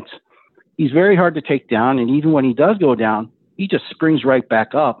fights, he's very hard to take down. And even when he does go down, he just springs right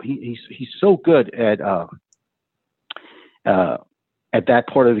back up. He's so good at that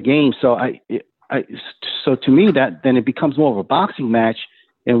part of the game. So so to me, that then it becomes more of a boxing match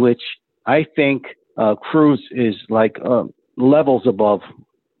in which I think Cruz is like levels above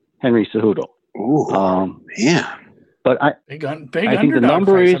Henry Cejudo. Ooh, yeah. But I think the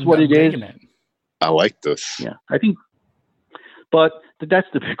number is what it is. I like this. Yeah, I think. But that's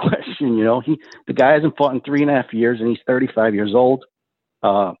the big question. The guy hasn't fought in 3.5 years, and he's 35 years old.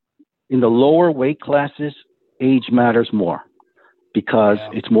 In the lower weight classes, age matters more because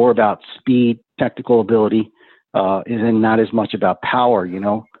it's more about speed, technical ability, and not as much about power. See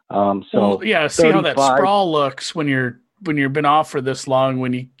how that sprawl looks when you've been off for this long.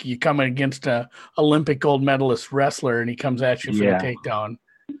 When you come against a Olympic gold medalist wrestler and he comes at you for the takedown.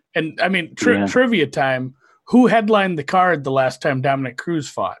 And I mean, trivia time. Who headlined the card the last time Dominic Cruz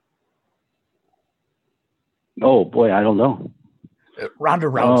fought? Oh boy, I don't know. Ronda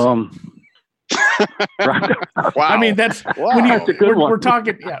Rousey. Wow. I mean, that's when we're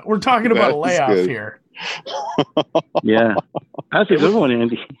talking. Yeah, we're talking about a layoff here. Yeah, that's a good one,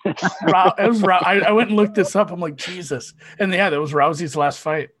 Andy. I went and looked this up. I'm like, Jesus, and that was Rousey's last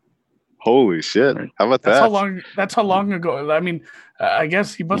fight. Holy shit! How about that? That's how long ago. I mean, I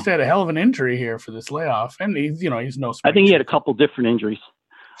guess he must have had a hell of an injury here for this layoff, and he's no. I think he had a couple different injuries.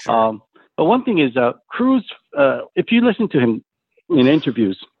 Sure. But one thing is, Cruz. If you listen to him in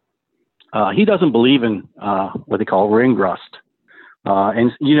interviews, he doesn't believe in what they call ring rust.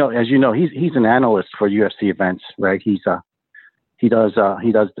 And as you know, he's an analyst for UFC events, right? He does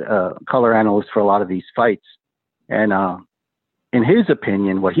color analyst for a lot of these fights, and in his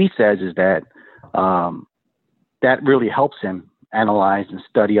opinion, what he says is that that really helps him analyze and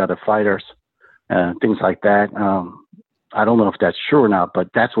study other fighters, things like that. I don't know if that's true or not, but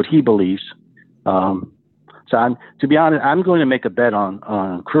that's what he believes. So to be honest, I'm going to make a bet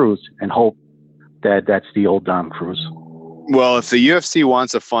on Cruz and hope that that's the old Dom Cruz. Well, if the UFC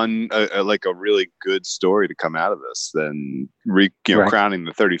wants a fun, like a really good story to come out of this, then crowning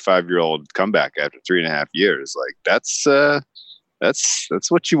the 35-year-old comeback after 3.5 years, like that's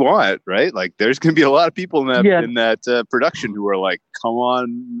what you want, right? Like, there's going to be a lot of people in that production who are like, "Come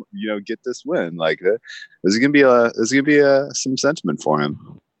on, get this win." Like, there's going to be some sentiment for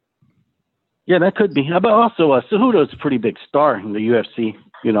him. Yeah, that could be. But also, Cejudo's a pretty big star in the UFC.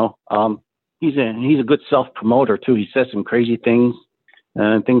 He's a good self-promoter too. He says some crazy things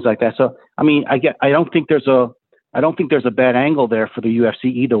and things like that. So, I mean, I don't think there's a bad angle there for the UFC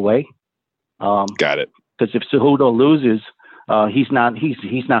either way. Got it. Because if Cejudo loses, he's not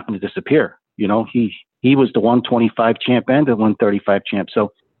going to disappear. He was the 125 champ and the 135 champ.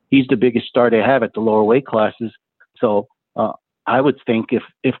 So he's the biggest star they have at the lower weight classes. So I would think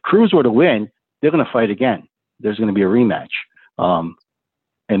if Cruz were to win, they're going to fight again. There's going to be a rematch.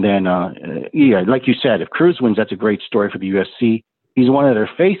 And then, like you said, if Cruz wins, that's a great story for the UFC. He's one of their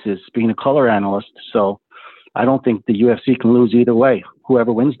faces, being a color analyst. So I don't think the UFC can lose either way,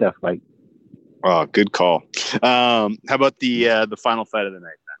 whoever wins that fight. Oh, good call. How about the final fight of the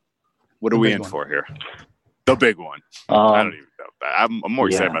night, then? What are we in for here? The big one. I don't even know. I'm more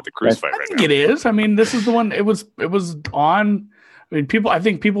excited about the Cruz fight right now. I think it is. I mean, this is the one. It was on. I mean, I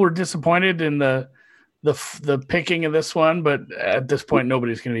think people were disappointed in the picking of this one, but at this point,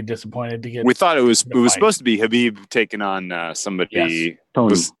 nobody's going to be disappointed to get. We thought it was supposed to be Khabib taking on somebody.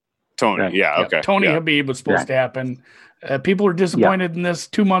 Yes. Tony. Right. Yeah. Okay. Tony Khabib was supposed to happen. People were disappointed in this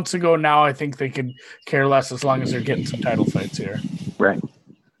 2 months ago. Now I think they could care less as long as they're getting some title fights here. Right.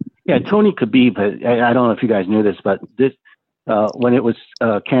 Yeah, Tony Khabib. I don't know if you guys knew this, but this when it was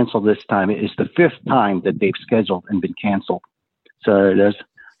canceled this time, it's the 5th time that they've scheduled and been canceled. So there's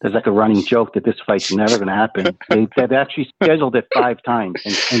like a running joke that this fight's never going to happen. They've actually scheduled it 5 times,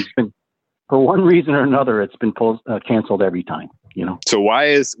 and it's been, for one reason or another, it's been canceled every time. So why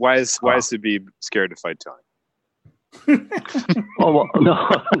is Khabib scared to fight Tony? Oh well, no.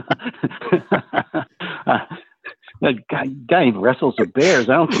 That guy wrestles with bears.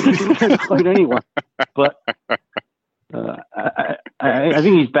 I don't think he's going to fight anyone. But I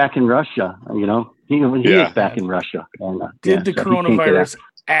think he's back in Russia. He is back in Russia. And, Did the coronavirus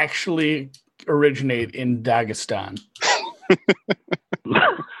actually originate in Dagestan?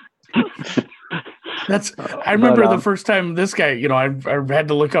 I remember the first time this guy, I had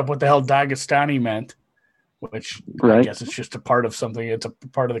to look up what the hell Dagestani meant, which I guess it's just a part of something. It's a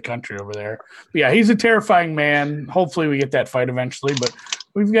part of the country over there. But yeah, he's a terrifying man. Hopefully we get that fight eventually, but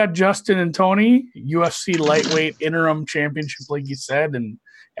we've got Justin and Tony, UFC lightweight interim championship, like you said, and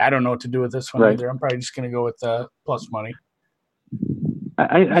I don't know what to do with this one either. I'm probably just going to go with plus money.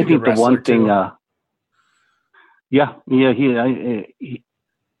 I think the one thing,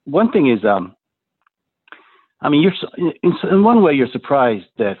 one thing is, I mean, in one way, you're surprised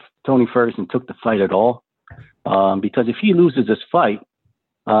that Tony Ferguson took the fight at all, because if he loses this fight,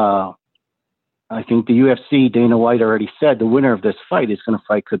 I think the UFC, Dana White already said the winner of this fight is going to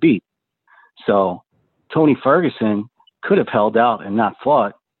fight Khabib. So Tony Ferguson could have held out and not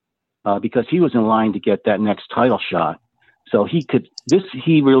fought because he was in line to get that next title shot. So he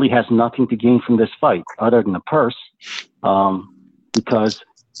really has nothing to gain from this fight other than the purse, because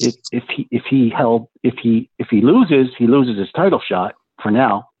if he loses, he loses his title shot for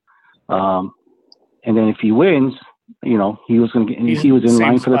now, and then if he wins, he was in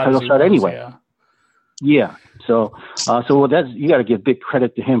line for the title shot anyway. Yeah. So that's, you got to give big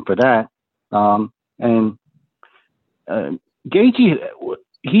credit to him for that. And Gaethje,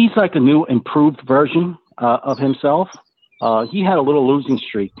 he's like a new improved version of himself. He had a little losing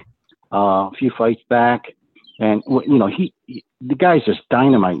streak a few fights back, and the guy's just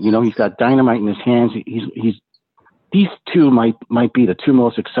dynamite. He's got dynamite in his hands. These two might be the two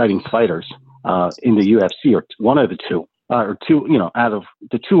most exciting fighters in the UFC, or one of the two, or two, out of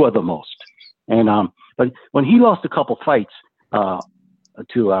the two of the most. And but when he lost a couple fights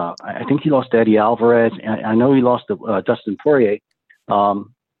to, I think he lost to Eddie Alvarez, and I know he lost to Dustin Poirier.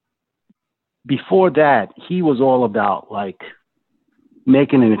 Before that, he was all about like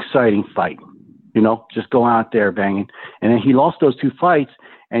making an exciting fight, just going out there banging. And then he lost those two fights,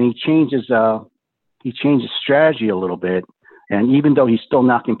 and he changed his strategy a little bit. And even though he's still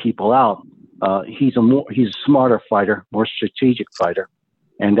knocking people out, he's a smarter fighter, more strategic fighter,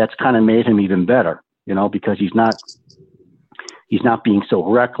 and that's kind of made him even better, because he's not being so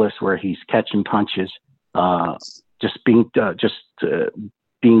reckless where he's catching punches, just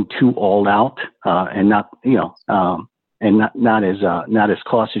being too all out, and not as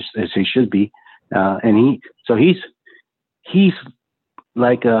cautious as he should be. And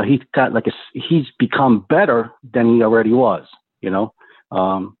he's become better than he already was,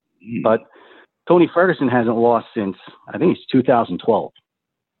 but Tony Ferguson hasn't lost since, I think it's 2012,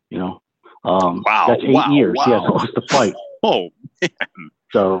 wow, that's 8 years. Wow. He hasn't lost a fight. Oh, man.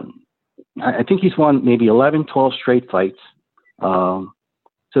 So I think he's won maybe 11, 12 straight fights. So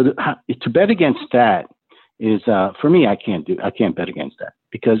to bet against that is, for me, I can't bet against that,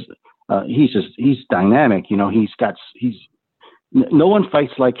 because he's dynamic. No one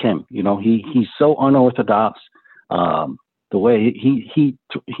fights like him. He's so unorthodox. The way he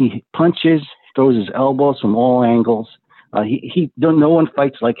punches, throws his elbows from all angles. No one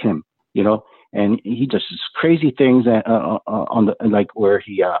fights like him. And he does crazy things on the, like, where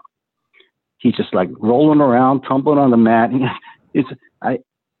he's just like rolling around, tumbling on the mat.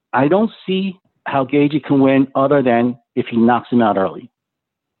 I don't see how Gaethje can win other than if he knocks him out early.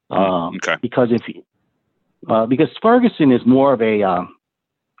 Okay. Because because Ferguson is more of a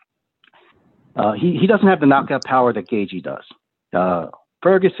he doesn't have the knockout power that Gaethje does.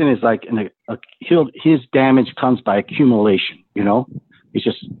 Ferguson is like his damage comes by accumulation. It's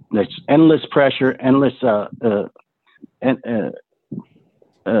just there's endless pressure, endless and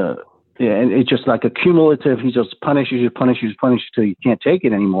it's just like accumulative. He just punishes you till you can't take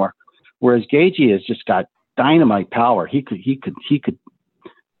it anymore. Whereas Gaethje has just got dynamite power. He could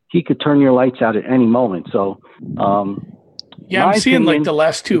turn your lights out at any moment. So, I'm seeing like the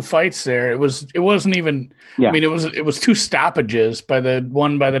last two fights there. It wasn't even. Yeah. I mean, it was two stoppages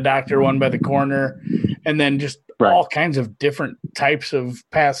one by the doctor, one by the corner, and then just all kinds of different types of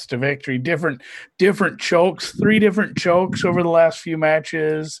paths to victory, different chokes, 3 different chokes over the last few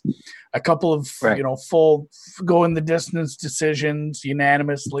matches, a couple of full go in the distance decisions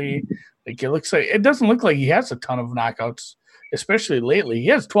unanimously. Like it doesn't look like he has a ton of knockouts, especially lately. He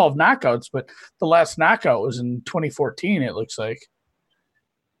has 12 knockouts, but the last knockout was in 2014. It looks like.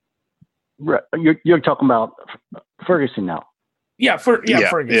 Right. You're talking about Ferguson now. Yeah, Ferguson.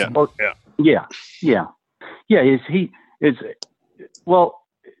 Yeah.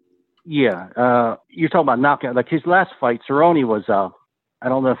 You're talking about knockout. Like his last fight, Cerrone was. I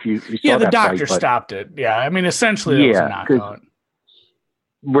don't know if you saw the that doctor fight, stopped it. Yeah, I mean, essentially, it was a knockout.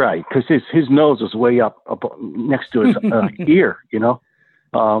 Right, because his nose was way up next to his ear,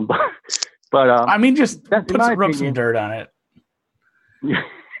 But I mean, just rub some dirt on it.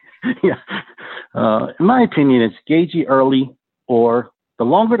 Yeah. In my opinion, it's Gaethje early, or the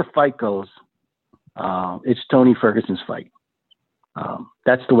longer the fight goes, it's Tony Ferguson's fight.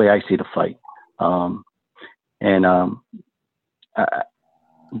 That's the way I see the fight.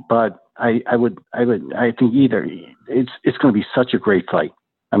 But I think either it's going to be such a great fight.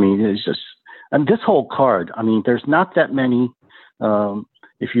 I mean, it's just, and this whole card, I mean, there's not that many,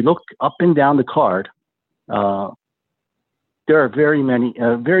 if you look up and down the card, there are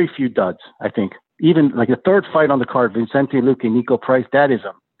very few duds, I think. Even like the third fight on the card, Vicente Luque and Nico Price, that is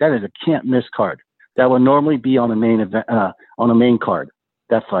a can't miss card. That would normally be on the main event, on the main card,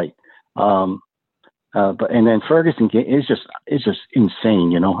 that fight. But then Ferguson is just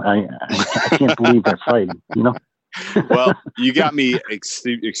insane, I can't believe they're fighting, Well, you got me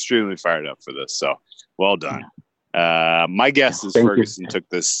extremely fired up for this. So well done. My guess is Ferguson took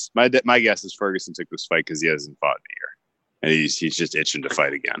this. My guess is Ferguson took this fight because he hasn't fought in a year, and he's just itching to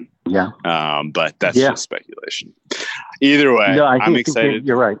fight again. Yeah. But that's just speculation. Either way, no, I'm excited.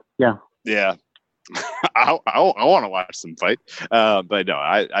 You're right. Yeah. Yeah. I want to watch some fight. But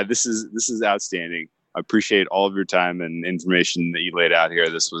no, this is outstanding. I appreciate all of your time and information that you laid out here.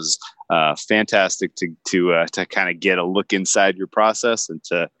 This was fantastic to kind of get a look inside your process and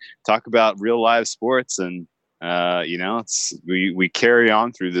to talk about real live sports. And we carry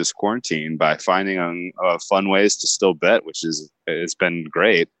on through this quarantine by finding fun ways to still bet, which it's been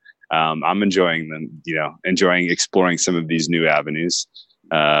great. I'm enjoying them. Enjoying exploring some of these new avenues.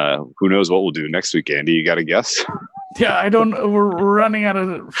 Who knows what we'll do next week, Andy? You got a guess? Yeah, I don't. We're running out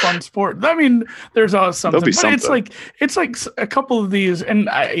of fun sport. I mean, there's always something, but something. It's like a couple of these, and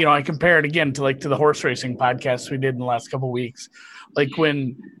I compare it again to the horse racing podcast we did in the last couple of weeks, like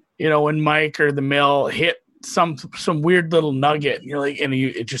when Mike or the Mill hit some weird little nugget, and you're like, and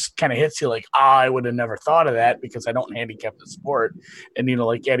it just kind of hits you like, I would have never thought of that because I don't handicap the sport. And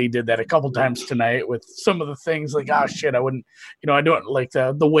like Eddie did that a couple times tonight with some of the things like, shit, I wouldn't, I don't like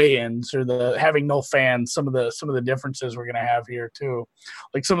the weigh-ins or the having no fans, some of the differences we're gonna have here too,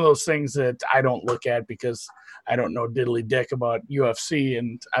 like some of those things that I don't look at because I don't know diddly dick about UFC,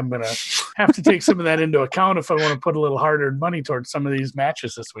 and I'm gonna have to take some of that into account if I want to put a little hard-earned money towards some of these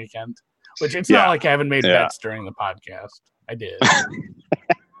matches this weekend. Which it's not like I haven't made bets during the podcast. I did.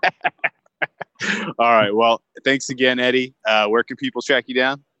 All right. Well, thanks again, Eddie. Where can people track you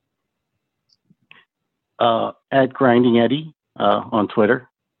down? At Grinding Eddie on Twitter.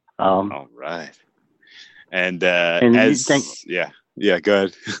 All right. And go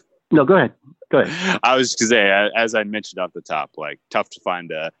ahead. No, go ahead. I was going to say, as I mentioned off the top, like tough to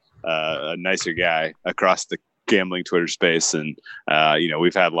find a nicer guy across the gambling Twitter space, and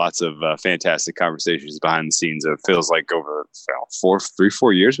we've had lots of fantastic conversations behind the scenes. It feels like over 4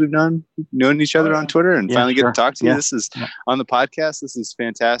 years we've known each other on Twitter, and finally get to talk to you. This is on the podcast. This is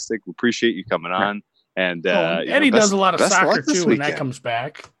fantastic. We appreciate you coming on. And Eddie does a lot of soccer too when that comes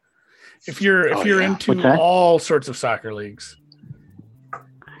back. If you're into all sorts of soccer leagues,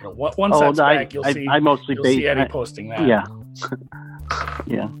 once that's back, you'll see Eddie posting that. Yeah.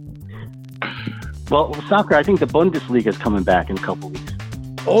 Yeah. Well, soccer, I think the Bundesliga is coming back in a couple of weeks.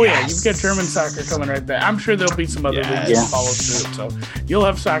 Oh, yeah. You've got German soccer coming right back. I'm sure there'll be some other leagues that follow suit. So you'll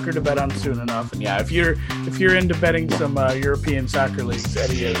have soccer to bet on soon enough. And if you're into betting some European soccer leagues,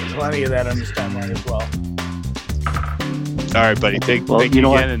 Eddie has plenty of that on his timeline as well. All right, buddy. Thank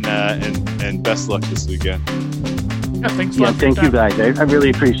you again, and best luck this weekend. Yeah, thanks a lot. Thank you, guys. I really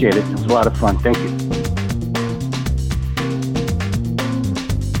appreciate it. It was a lot of fun. Thank you.